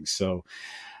these things. So,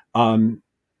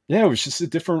 yeah, it was just a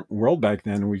different world back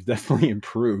then. And we've definitely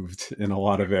improved in a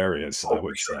lot of areas, I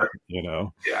would say,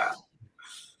 Yeah.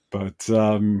 But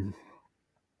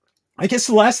I guess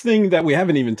the last thing that we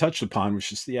haven't even touched upon was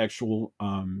just the actual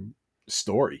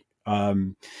story.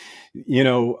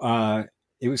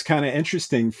 It was kind of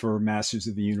interesting for Masters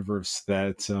of the Universe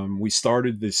that we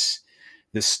started this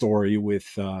story with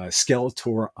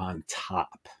Skeletor on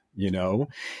top.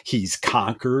 He's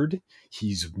conquered,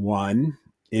 he's won.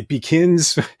 It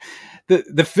begins.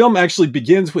 The film actually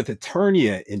begins with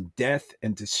Eternia in death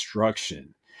and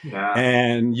destruction. Yeah.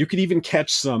 And you could even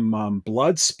catch some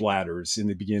blood splatters in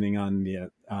the beginning on the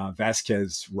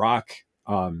Vasquez Rock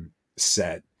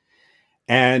set.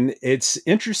 And it's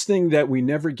interesting that we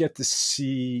never get to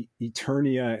see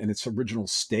Eternia in its original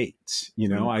state.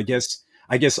 I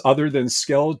guess other than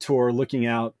Skeletor looking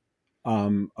out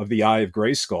of the eye of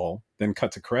Grayskull, then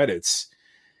cut to credits,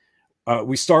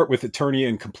 we start with Eternia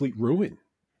in complete ruin.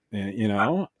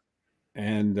 And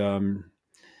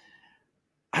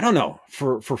I don't know,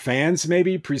 for fans,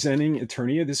 maybe presenting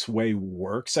Eternia this way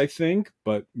works, I think,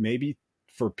 but maybe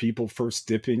for people first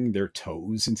dipping their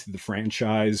toes into the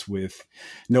franchise with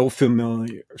no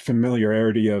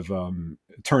familiarity of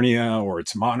Eternia or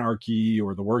its monarchy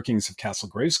or the workings of Castle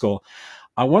Grayskull,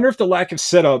 I wonder if the lack of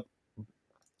setup,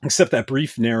 except that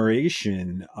brief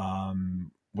narration,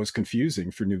 was confusing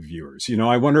for new viewers.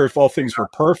 I wonder if all things were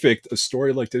perfect, a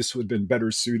story like this would have been better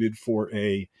suited for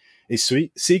a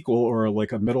sweet sequel or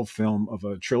like a middle film of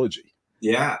a trilogy.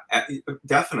 Yeah,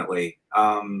 definitely.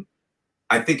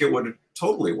 I think it would have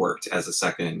totally worked as a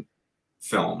second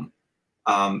film,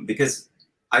 because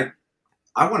I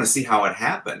want to see how it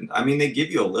happened. I mean, they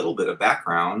give you a little bit of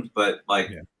background, but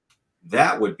like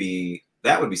that would be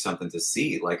something to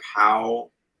see. Like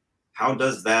how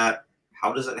does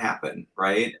it happen,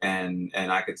 right? And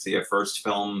I could see a first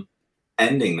film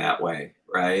ending that way,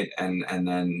 right? And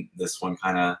then this one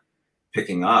kind of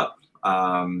picking up.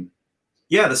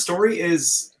 Yeah, the story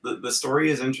is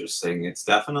interesting. It's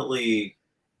definitely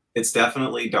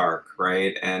dark,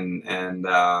 right? And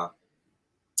I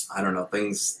don't know,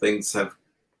 things have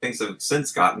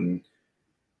since gotten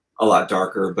a lot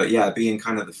darker, but yeah, being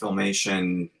kind of the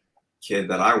Filmation kid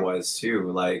that I was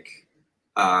too, like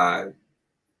I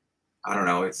don't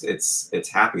know, it's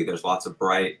happy. There's lots of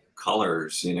bright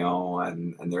colors,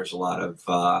 and there's a lot of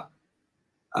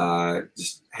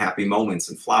just happy moments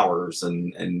and flowers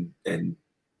and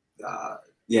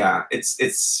yeah, it's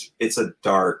a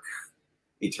dark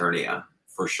Eternia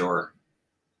for sure.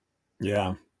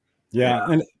 Yeah. Yeah.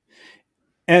 Yeah.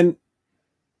 And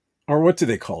or what do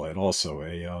they call it? Also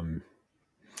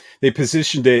they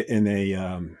positioned it in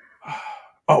a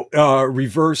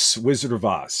reverse Wizard of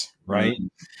Oz, right?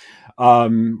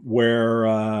 Mm, Where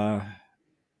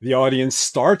the audience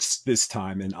starts this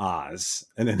time in Oz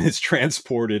and then is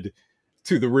transported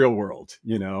to the real world,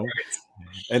 you know?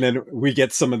 And then we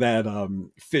get some of that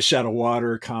fish out of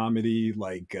water comedy,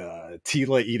 like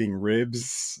Tila eating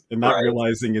ribs and not right.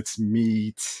 realizing it's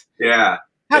meat. Yeah.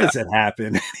 How Yeah. does that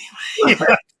happen?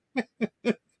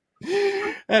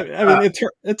 I mean,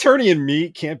 Eternian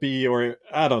meat can't be, or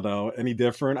I don't know, any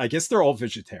different. I guess they're all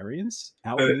vegetarians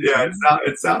out in Yeah, Eternia.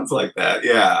 it sounds like that.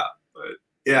 Yeah. But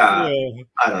yeah, Yeah.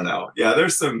 I don't know. Yeah,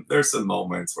 there's some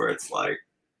moments where it's like,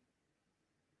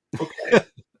 okay,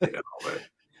 you know, but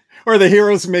Or the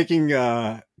heroes making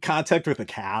contact with a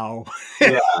cow.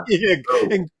 yeah. Oh,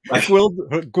 And like,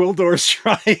 Gwildor's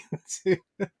trying to,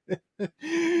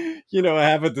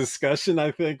 have a discussion,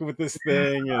 I think, with this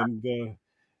thing. And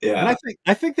yeah.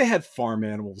 I think they had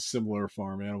similar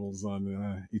farm animals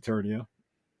on Eternia.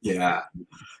 Yeah.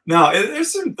 No,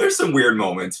 there's some weird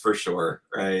moments for sure,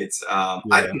 right? Yeah.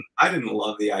 I didn't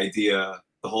love the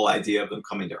whole idea of them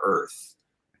coming to Earth.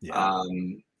 Yeah.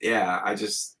 Yeah,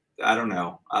 I don't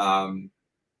know.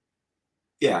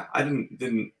 Yeah, I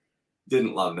didn't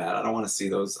love that. I don't want to see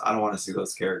those. I don't want to see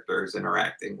those characters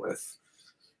interacting with,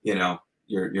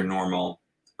 your normal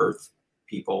Earth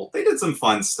people. They did some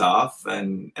fun stuff,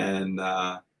 and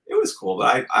it was cool,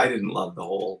 but I didn't love the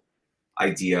whole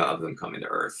idea of them coming to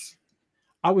Earth.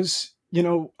 I was,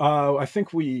 I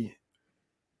think we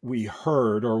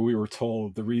heard or we were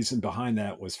told the reason behind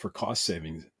that was for cost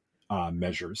saving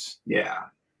measures. Yeah,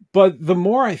 But the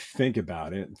more I think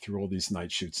about it through all these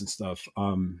night shoots and stuff,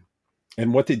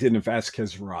 and what they did in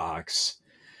Vasquez Rocks,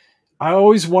 I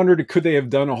always wondered, could they have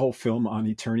done a whole film on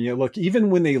Eternia? Look, even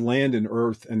when they land in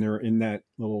Earth and they're in that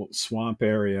little swamp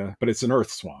area, but it's an Earth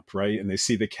swamp, right? And they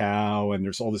see the cow and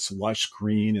there's all this lush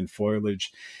green and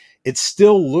foliage. It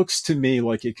still looks to me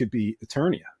like it could be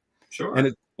Eternia. sure.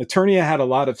 And Eternia had a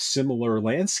lot of similar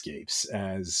landscapes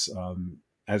as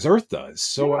Earth does.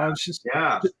 So I Yeah, was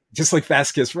yeah, just like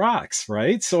Vasquez Rocks,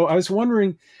 right? So I was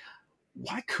wondering,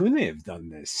 why couldn't they have done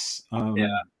this?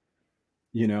 yeah,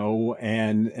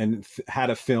 And had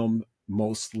a film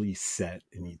mostly set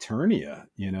in Eternia,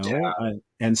 yeah,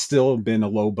 and still been a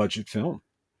low budget film.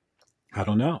 I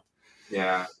don't know.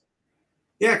 yeah.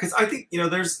 Yeah, because I think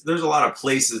there's a lot of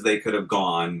places they could have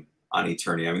gone on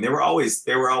Eternia. I mean, they were always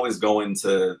going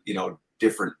to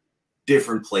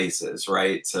different places,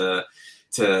 right? To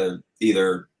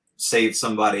either save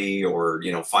somebody or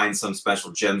find some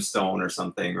special gemstone or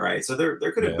something, right? So there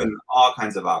could have Yeah. been all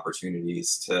kinds of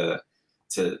opportunities to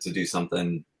do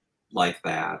something like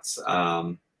that.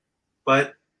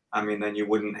 But I mean, then you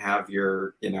wouldn't have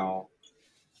your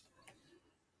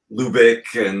Lubick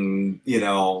and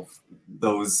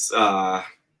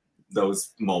those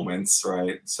moments,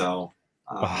 right? So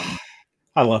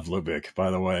I love Lubick, by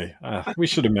the way. We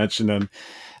should have mentioned him.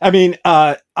 I mean,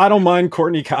 I don't mind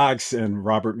Courtney Cox and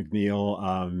Robert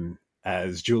McNeil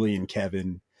as Julie and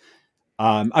Kevin.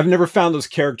 I've never found those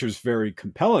characters very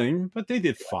compelling, but they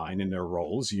did fine in their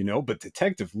roles, But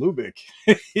Detective Lubick,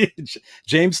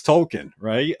 James Tolkien,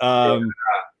 right?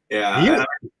 yeah, He, and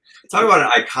talk about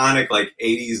an iconic like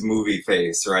 '80s movie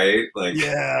face, right? Like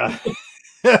yeah.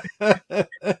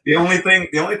 the only thing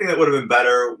that would have been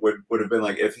better would have been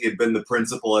like if he had been the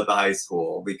principal at the high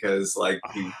school, because like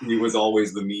he was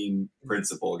always the mean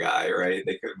principal guy, right?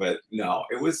 But no,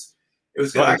 it was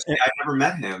good. Well, Actually, I never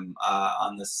met him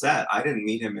on the set. I didn't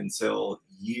meet him until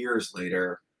years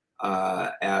later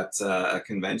at a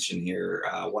convention here,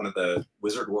 one of the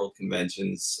Wizard World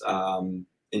conventions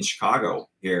in Chicago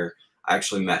here. I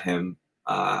actually met him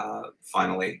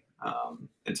finally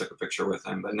and took a picture with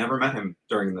him, but never met him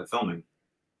during the filming.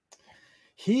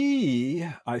 he,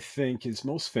 I think, is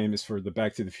most famous for the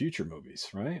Back to the Future movies,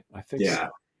 right? I think Yeah. so.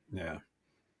 Yeah.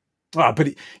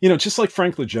 But just like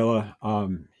Frank Langella,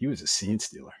 he was a scene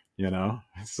stealer,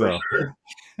 For So sure.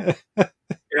 and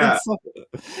Yeah.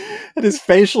 his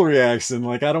facial reaction,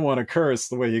 like, I don't want to curse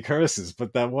the way he curses,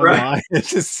 but that one Right. line is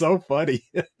just so funny.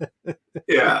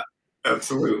 Yeah.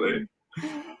 Absolutely.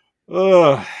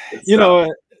 Oh, Good you stuff.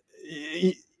 know,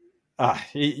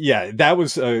 yeah, that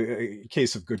was a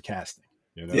case of good casting.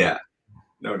 Yeah.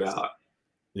 No doubt.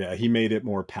 Yeah, he made it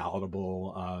more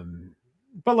palatable.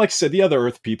 But like I said, the other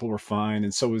Earth people were fine,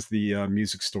 and so was the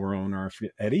music store owner,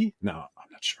 Eddie. No,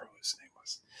 I'm not sure what his name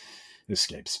was. It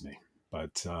escapes me.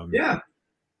 But Yeah.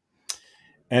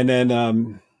 And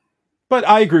then, but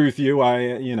I agree with you.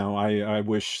 I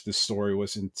wish the story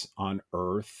wasn't on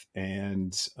Earth,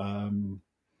 and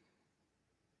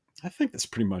I think that's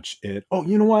pretty much it. Oh,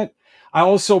 you know what? I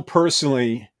also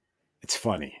personally, it's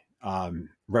funny.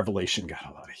 Revelation got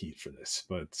a lot of heat for this,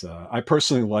 but I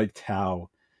personally liked how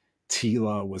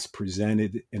Tila was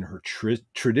presented in her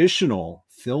traditional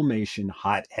Filmation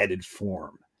hot-headed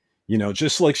form.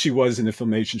 Just like she was in the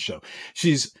Filmation show.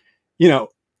 She's, you know,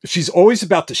 she's always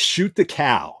about to shoot the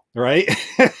cow, right?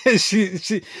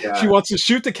 she Yeah. wants to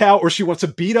shoot the cow, or she wants to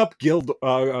beat up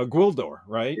Gwildor,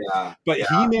 right? Yeah. But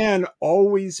Yeah. He-Man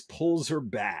always pulls her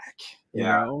back, you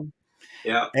Yeah. know?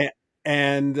 Yeah.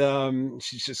 And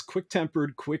she's just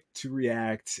quick-tempered, quick to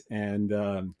react, and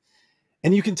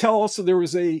you can tell also there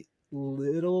was a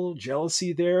little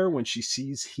jealousy there when she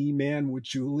sees He-Man with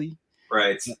Julie,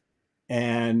 Right.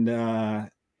 and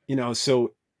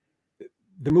so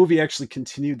the movie actually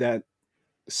continued that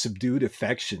subdued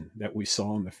affection that we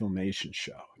saw in the Filmation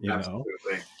show,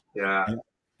 Absolutely. Yeah.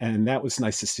 and that was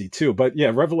nice to see too. But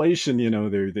yeah, Revelation,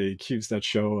 they accused that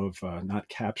show of not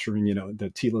capturing,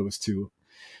 that Tila was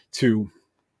too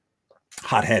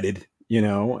hot-headed,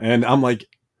 and I'm like,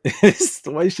 it's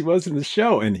the way she was in the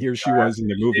show, and here she was in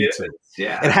the movie too.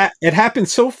 Yeah. It happened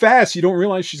so fast you don't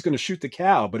realize she's going to shoot the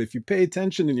cow, but if you pay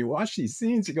attention and you watch these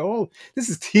scenes, you go, oh, this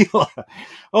is Tila.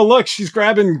 Oh, look, she's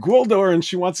grabbing Gwildor and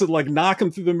she wants to like knock him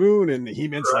through the moon, and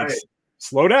He-Man's like,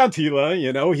 slow down,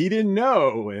 Tila, he didn't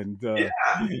know. And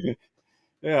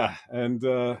yeah,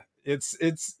 and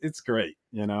it's great.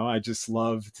 I just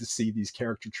love to see these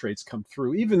character traits come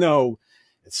through, even though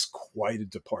it's quite a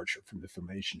departure from the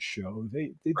Filmation show.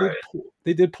 They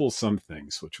did pull some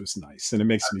things, which was nice, and it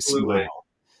makes me smile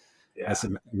as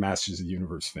a Masters of the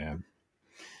Universe fan.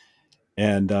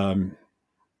 And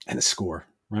the score,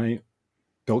 right?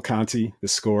 Bill Conti, the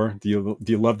score. Do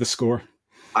you love the score?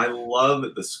 I love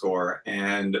the score,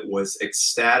 and was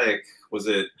ecstatic. Was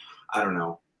it, I don't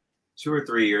know, 2 or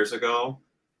 3 years ago,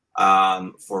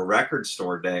 for Record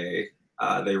Store Day,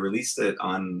 they released it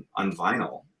on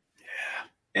vinyl.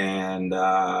 And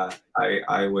I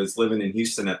was living in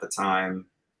Houston at the time,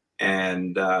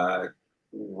 and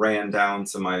ran down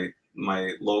to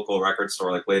my local record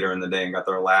store like later in the day and got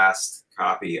their last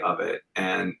copy of it.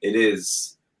 And it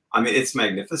is, I mean, it's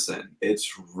magnificent.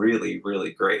 It's really,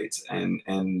 really great, and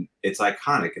it's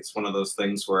iconic. It's one of those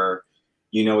things where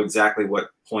you know exactly what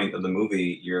point of the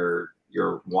movie you're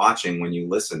watching when you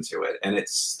listen to it, and it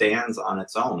stands on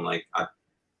its own. Like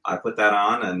I put that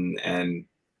on, and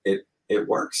it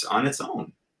works on its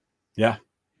own. Yeah.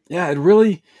 It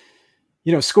really,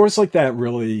 scores like that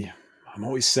really, I'm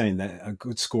always saying that a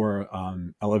good score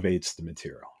elevates the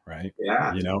material, right?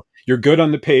 Yeah. You're good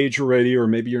on the page already, or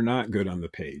maybe you're not good on the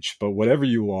page, but whatever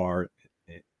you are,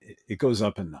 it goes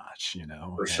up a notch,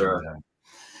 For sure.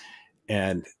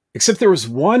 And except there was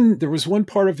one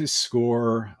part of his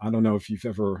score. I don't know if you've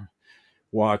ever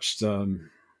watched,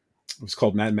 it was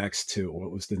called Mad Max 2.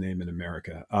 What was the name in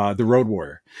America? The Road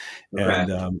Warrior. Okay.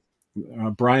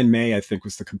 And Brian May, I think,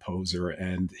 was the composer.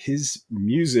 And his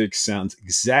music sounds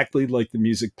exactly like the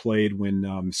music played when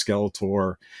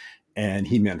Skeletor and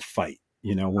He-Man fight,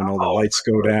 when all the lights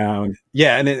go down.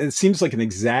 Yeah, and it seems like an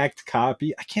exact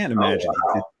copy. I can't imagine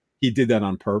he did that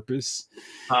on purpose.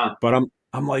 Huh. But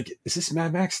I'm like, is this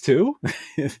Mad Max 2?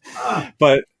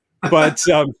 But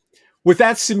with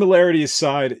that similarity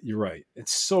aside, you're right.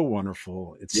 It's so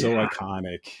wonderful. It's so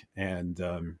iconic, and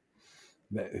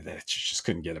that just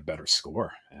couldn't get a better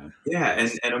score. Man. Yeah,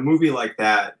 and a movie like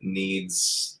that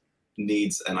needs an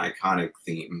iconic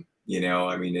theme.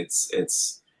 I mean,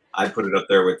 it's. I put it up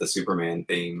there with the Superman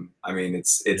theme. I mean,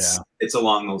 it's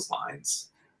along those lines.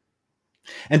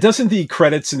 And doesn't the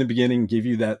credits in the beginning give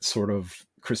you that sort of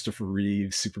Christopher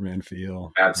Reeve Superman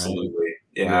feel? Absolutely.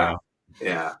 Right?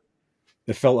 Yeah.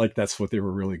 It felt like that's what they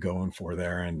were really going for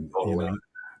there, and Totally.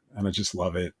 and I just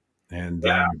love it. And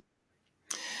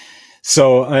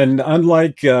so, and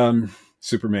unlike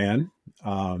Superman,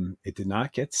 it did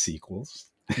not get sequels.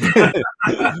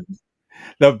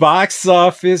 The box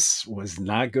office was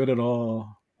not good at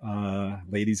all,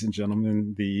 ladies and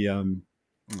gentlemen.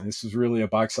 This was really a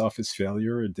box office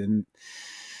failure. It didn't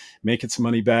make its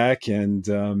money back, and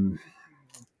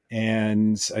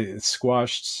it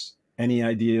squashed any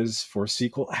ideas for a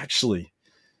sequel. Actually,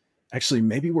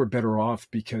 maybe we're better off,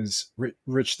 because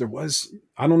Rich,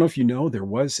 I don't know if there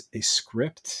was a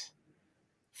script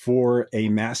for a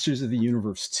Masters of the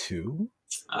Universe 2.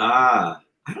 I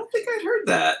don't think I'd heard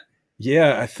that.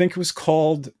 Yeah, I think it was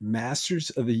called Masters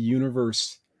of the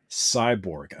Universe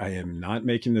Cyborg. I am not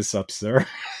making this up, sir.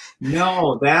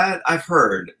 No, that I've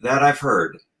heard.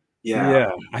 Yeah.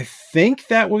 Yeah, I think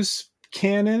that was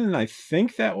canon, and I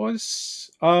think that was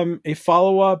a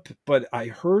follow-up, but I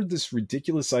heard this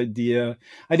ridiculous idea.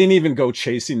 I didn't even go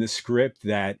chasing the script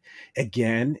that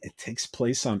again, it takes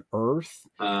place on Earth.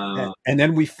 Uh, And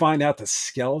then we find out the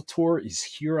Skeletor is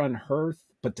here on Earth,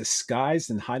 but disguised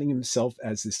and hiding himself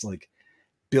as this like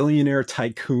billionaire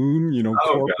tycoon,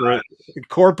 oh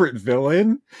corporate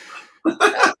villain.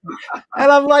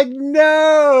 And I'm like,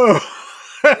 no.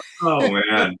 Oh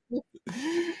man.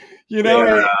 you know,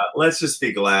 Yeah. it, Let's just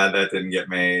be glad that didn't get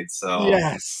made. So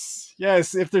yes,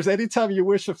 yes. If there's any time you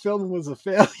wish a film was a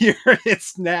failure,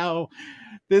 it's now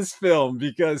this film,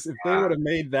 because if they yeah, would have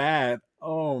made that,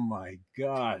 oh my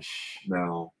gosh,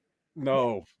 no.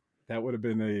 no, that would have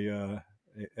been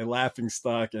a laughing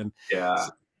stock. And Yeah.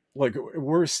 like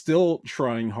we're still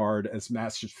trying hard as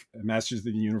Masters of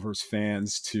the Universe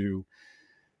fans to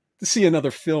see another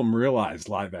film realized,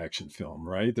 live action film,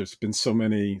 right? There's been so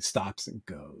many stops and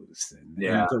goes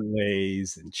Yeah. and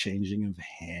delays and changing of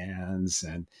hands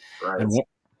Right. and what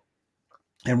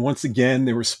and once again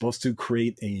they were supposed to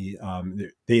create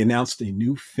they announced a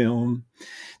new film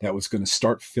that was going to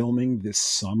start filming this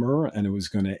summer, and it was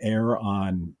going to air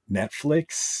on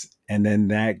Netflix, and then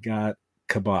that got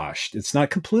kiboshed. It's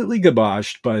not completely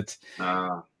kiboshed, but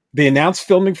Uh, they announced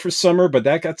filming for summer, but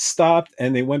that got stopped,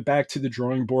 and they went back to the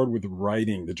drawing board with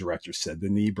writing. The director said, the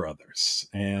Nee brothers,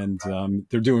 and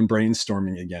they're doing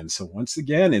brainstorming again. So once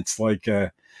again, it's like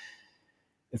a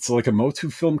Motu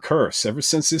film curse. Ever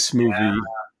since this movie,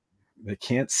 they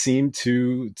can't seem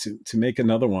to make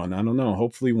another one. I don't know.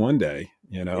 Hopefully, one day.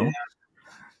 yeah.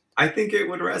 I think it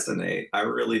would resonate. I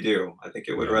really do. I think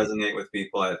it would Yeah, resonate with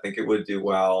people. I think it would do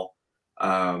well.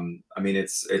 I mean,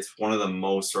 it's one of the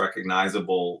most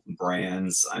recognizable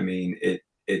brands. I mean,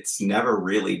 it's never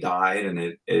really died,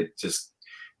 and it just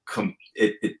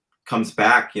it comes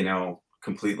back,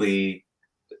 completely,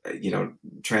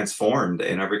 transformed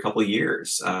in every couple of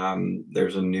years.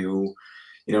 There's a new,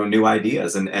 new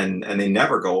ideas, and they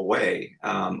never go away.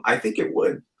 I think it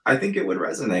would. I think it would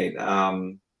resonate.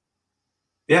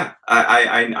 Yeah,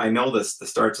 I know this, the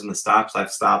starts and the stops.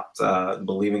 I've stopped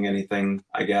believing anything,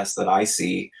 I guess, that I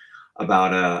see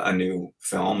about a new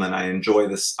film, and I enjoy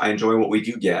this. I enjoy what we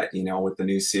do get, with the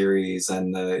new series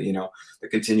and the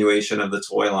continuation of the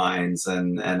toy lines,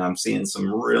 and I'm seeing some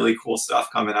really cool stuff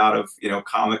coming out of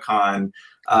Comic-Con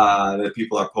that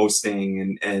people are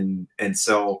posting, and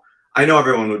so I know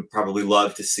everyone would probably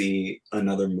love to see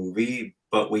another movie,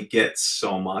 but we get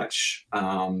so much.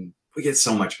 We get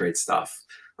so much great stuff,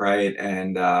 right?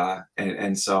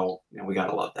 And so we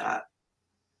gotta love that.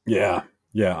 yeah,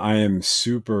 yeah. I am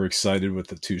super excited with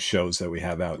the two shows that we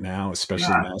have out now, especially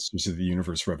Yeah. Masters of the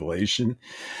Universe Revelation.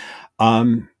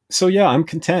 So yeah, I'm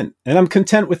content, and I'm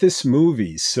content with this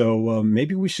movie. So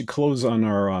maybe we should close on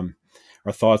our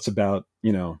thoughts about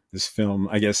this film,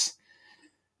 I guess,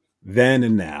 then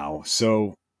and now.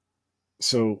 So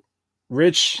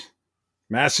Rich,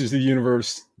 Masters of the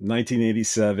Universe,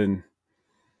 1987.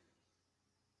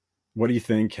 What do you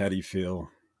think? How do you feel?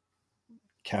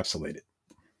 Capsulate it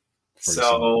for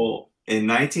yourself. So in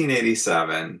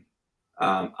 1987,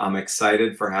 I'm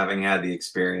excited for having had the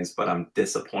experience, but I'm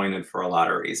disappointed for a lot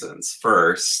of reasons.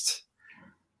 First,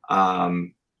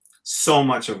 um, so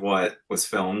much of what was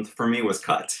filmed for me was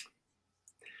cut.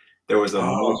 There was a much,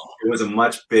 Oh, it was a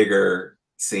much bigger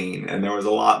scene, and there was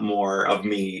a lot more of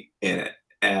me in it.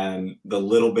 And the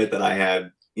little bit that I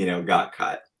had, got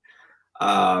cut,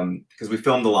 because we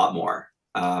filmed a lot more.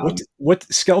 what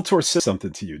Skeletor said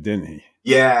something to you, didn't he?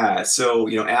 Yeah. So,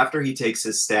 after he takes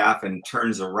his staff and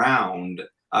turns around,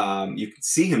 you can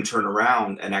see him turn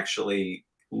around and actually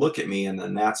look at me, and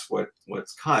then that's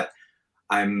what's cut.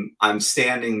 I'm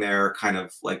standing there kind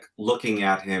of like looking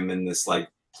at him in this like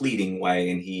pleading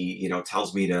way, and he,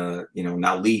 tells me to,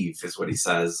 now leave is what he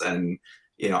says. And,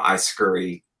 I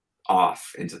scurry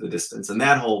off into the distance, and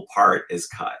that whole part is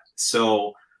cut.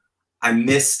 So I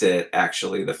missed it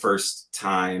actually the first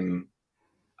time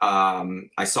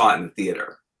I saw it in the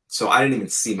theater. So I didn't even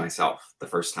see myself the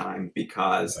first time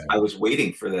because Right. I was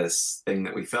waiting for this thing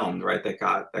that we filmed, right? That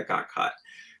got cut.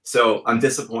 So I'm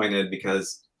disappointed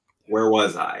because where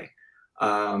was I?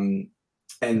 Um,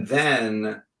 and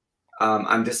then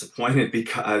I'm disappointed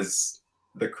because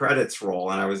the credits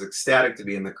roll, and I was ecstatic to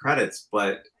be in the credits,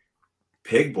 but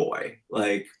Pigboy,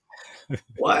 like,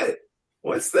 what?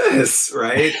 What's this,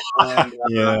 right? And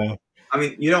Yeah. I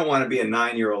mean, you don't want to be a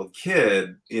 9-year-old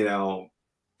kid,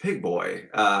 Pigboy.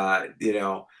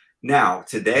 Now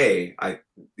today,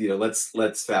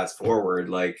 let's fast forward.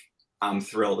 Like, I'm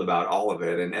thrilled about all of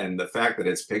it, and the fact that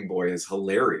it's Pigboy is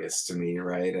hilarious to me,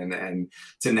 right? And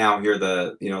to now hear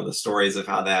the the stories of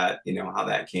how that how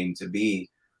that came to be,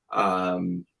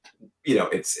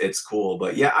 it's cool.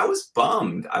 But yeah, I was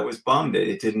bummed. I was bummed.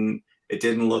 It didn't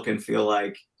look and feel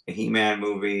like a He-Man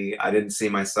movie. I didn't see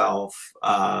myself.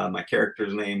 My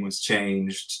character's name was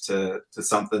changed to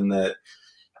something that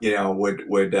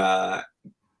would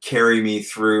carry me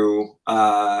through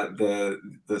the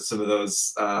some of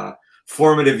those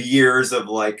formative years of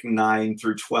like 9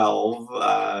 through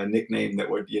 12, nickname that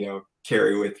would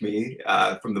carry with me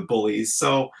from the bullies.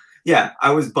 So yeah,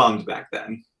 I was bummed back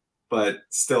then, but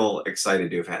still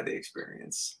excited to have had the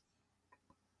experience.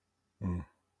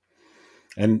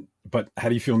 But how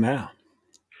do you feel now?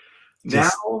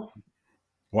 Now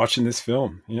watching this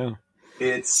film, yeah,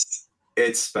 it's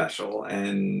special,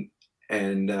 and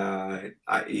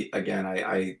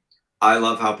I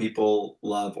love how people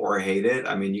love or hate it.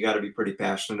 I mean, you got to be pretty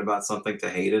passionate about something to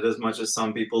hate it as much as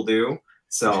some people do.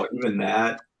 So even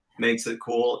that makes it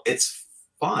cool. It's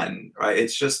fun, right?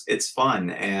 It's fun,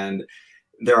 and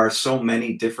there are so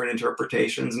many different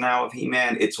interpretations now of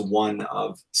He-Man. It's one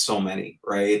of so many,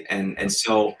 right? And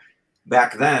so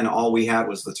back then, all we had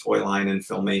was the toy line and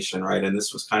Filmation, right? And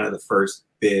this was kind of the first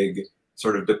big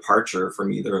sort of departure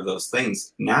from either of those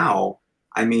things. Now,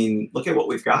 I mean, look at what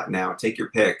we've got now. Take your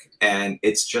pick, and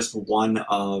it's just one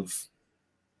of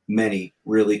many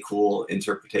really cool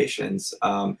interpretations.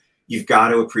 You've got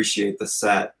to appreciate the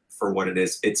set for what it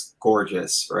is. It's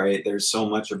gorgeous, right? There's so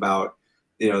much about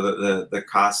the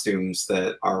costumes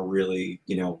that are really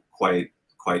quite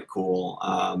cool.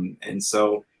 And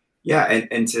so yeah,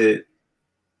 and to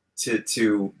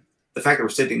the fact that we're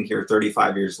sitting here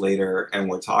 35 years later and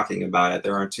we're talking about it,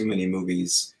 there aren't too many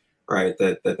movies, right,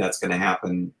 that's going to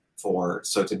happen for.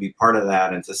 So to be part of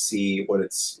that and to see what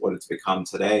it's become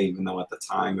today, even though at the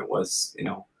time it was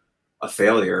a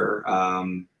failure,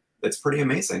 it's pretty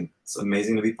amazing. It's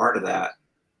amazing to be part of that.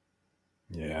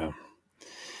 Yeah.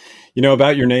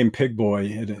 About your name,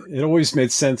 Pigboy, it always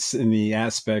made sense in the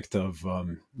aspect of,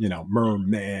 merman,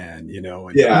 and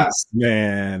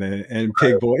man and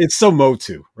Pigboy. It's so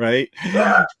Motu, right?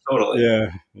 Yeah, totally.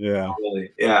 Yeah.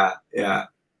 Totally. Yeah.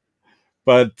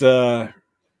 But,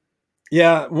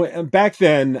 back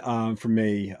then, for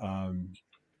me,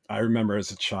 I remember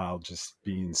as a child just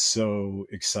being so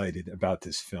excited about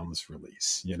this film's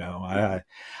release. I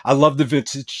love the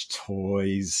vintage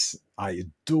toys. I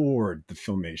adored the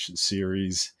Filmation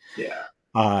series. Yeah.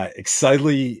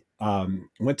 Excitedly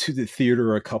went to the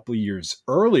theater a couple of years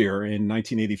earlier in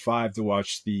 1985 to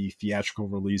watch the theatrical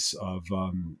release of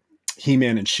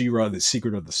He-Man and She-Ra, The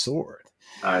Secret of the Sword.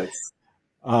 Nice.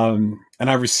 And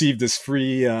I received this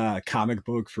free comic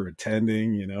book for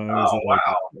attending.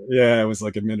 Wow. It was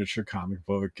like a miniature comic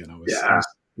book, and it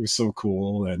was so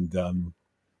cool. And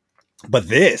but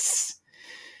this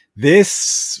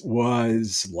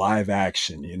was live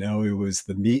action. It was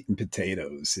the meat and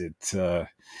potatoes. The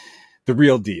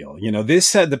real deal.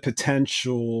 This had the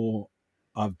potential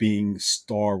of being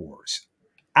Star Wars,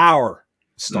 our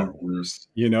Star Wars.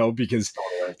 Because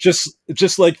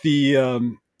just like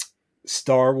the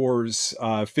Star Wars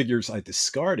figures I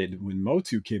discarded when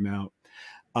Motu came out,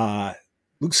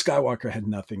 Luke Skywalker had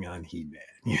nothing on He-Man.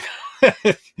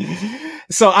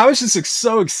 So I was just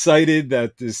so excited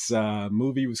that this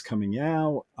movie was coming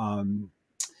out, and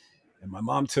my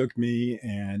mom took me,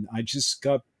 and I just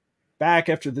got back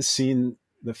after seeing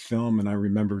the film, and I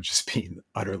remember just being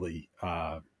utterly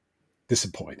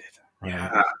disappointed.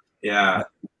 Right? Yeah.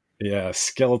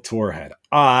 Skeletor had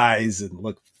eyes and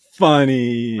looked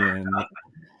funny, and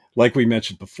like we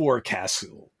mentioned before,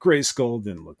 Castle Grayskull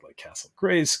didn't look like Castle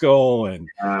Grayskull,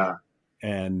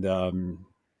 and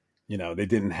they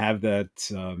didn't have that.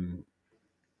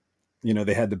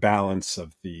 They had the balance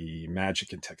of the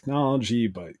magic and technology,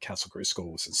 but Castle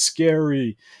Grayskull wasn't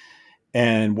scary.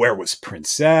 And where was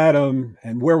Prince Adam?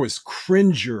 And where was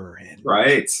Cringer? And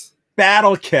right,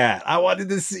 Battle Cat. I wanted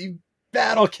to see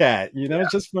Battle Cat,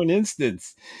 just for an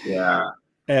instance. Yeah.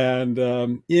 And,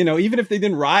 even if they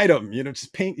didn't ride them,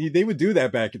 just paint, they would do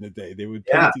that back in the day. They would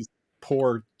paint these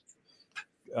poor,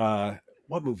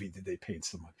 what movie did they paint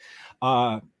someone?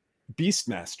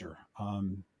 Beastmaster,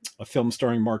 a film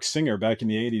starring Mark Singer back in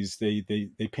the 80s.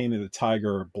 They painted a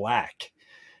tiger black,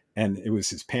 and it was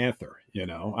his panther.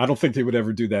 I don't think they would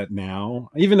ever do that now,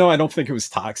 even though I don't think it was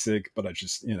toxic, but I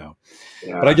just,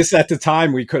 but I guess at the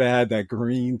time we could have had that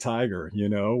green tiger,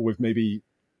 with maybe,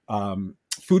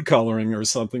 food coloring or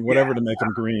something, whatever, to make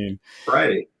them green.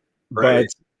 Right. But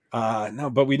no,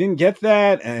 but we didn't get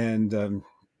that. And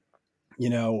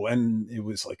and it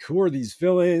was like, who are these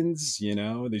villains?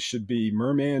 They should be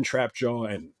Merman,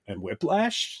 Trapjaw, and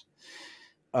Whiplash.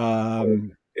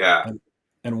 Yeah.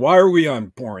 And why are we on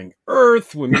boring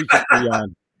Earth when we could be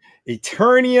on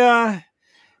Eternia?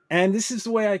 And this is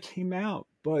the way I came out.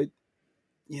 But,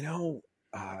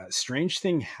 strange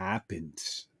thing happened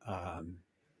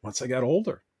once I got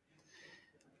older.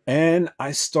 And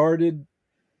I started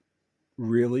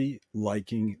really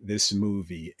liking this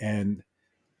movie. And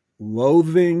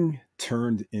loathing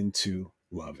turned into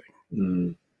loving.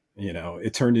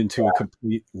 It turned into a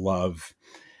complete love.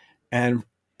 And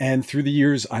through the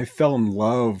years, I fell in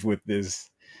love with this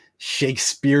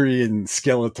Shakespearean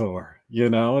Skeletor,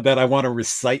 that I want to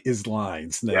recite his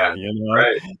lines now,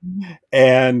 Right.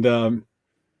 And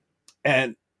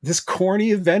this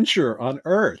corny adventure on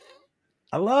Earth.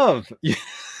 I love.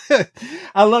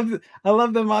 I love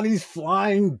them on these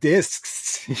flying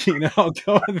discs, going through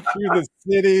the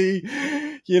city,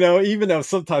 even though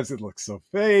sometimes it looks so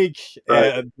fake,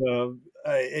 Right. and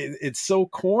it's so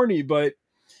corny, but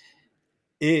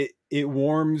it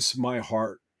warms my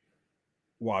heart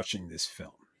watching this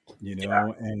film,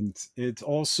 and it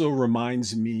also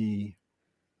reminds me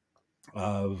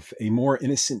of a more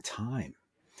innocent time,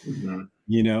 and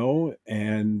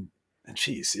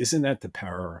geez, isn't that the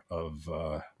power of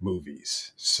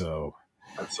movies? So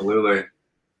Absolutely.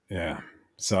 yeah.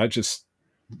 So I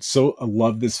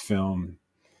love this film,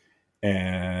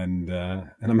 and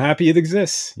I'm happy it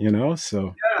exists,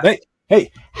 So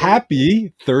hey,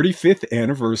 happy 35th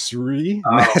anniversary,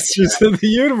 Masters of the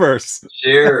Universe.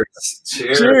 Cheers.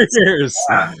 Cheers.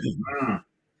 Yeah.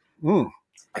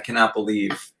 I cannot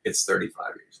believe it's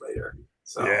 35 years later.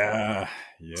 So yeah.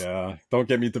 Don't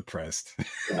get me depressed.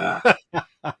 Yeah.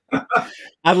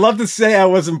 I'd love to say I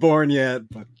wasn't born yet,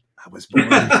 but I was born.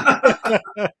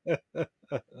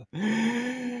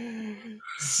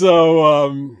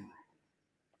 So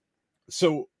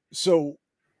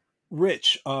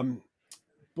Rich,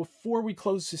 before we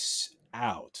close this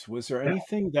out, was there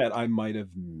anything that I might have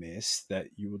missed that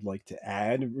you would like to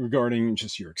add regarding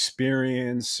just your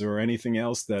experience or anything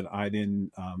else that I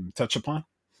didn't touch upon?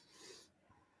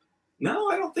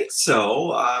 No, I don't think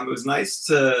so. It was nice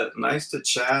to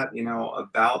chat,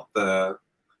 about the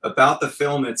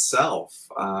film itself.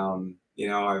 I've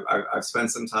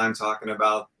spent some time talking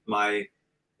about my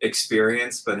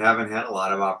experience, but haven't had a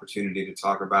lot of opportunity to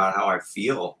talk about how I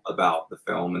feel about the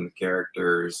film and the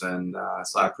characters. And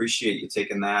so I appreciate you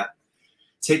taking that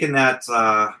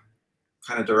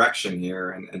kind of direction here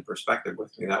and perspective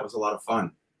with me. That was a lot of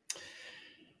fun.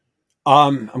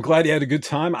 I'm glad you had a good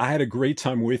time. I had a great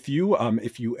time with you.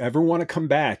 If you ever want to come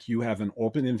back, you have an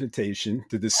open invitation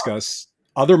to discuss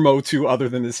other Motu other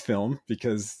than this film,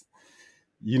 because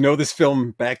this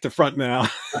film back to front now.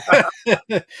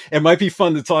 It might be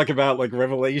fun to talk about like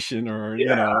Revelation or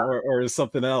or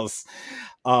something else.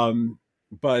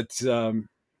 But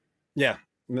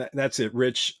that's it,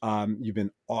 Rich. You've been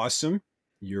awesome.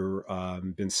 You're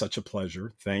been such a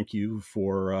pleasure. Thank you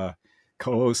for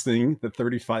co-hosting the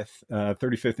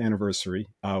 35th anniversary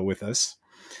with us.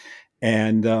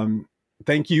 And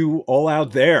thank you all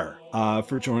out there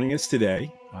for joining us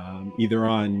today, either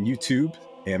on YouTube,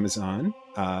 Amazon,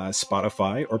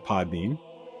 Spotify, or Podbean.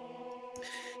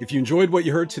 If you enjoyed what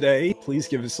you heard today, please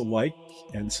give us a like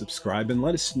and subscribe, and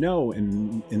let us know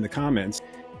in the comments.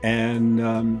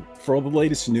 And for all the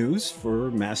latest news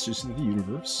for Masters of the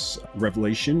Universe,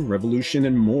 Revelation, Revolution,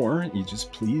 and more, you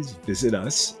just please visit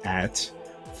us at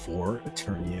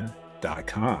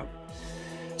FOREternia.com.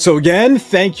 So again,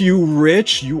 thank you,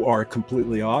 Rich. You are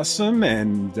completely awesome.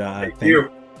 And thank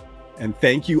you. And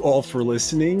thank you all for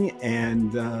listening.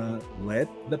 And let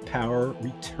the power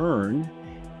return.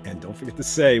 And don't forget to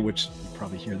say, which you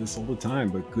probably hear this all the time,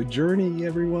 but good journey,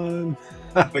 everyone.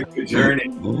 Good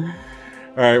journey.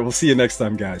 All right, we'll see you next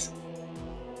time, guys.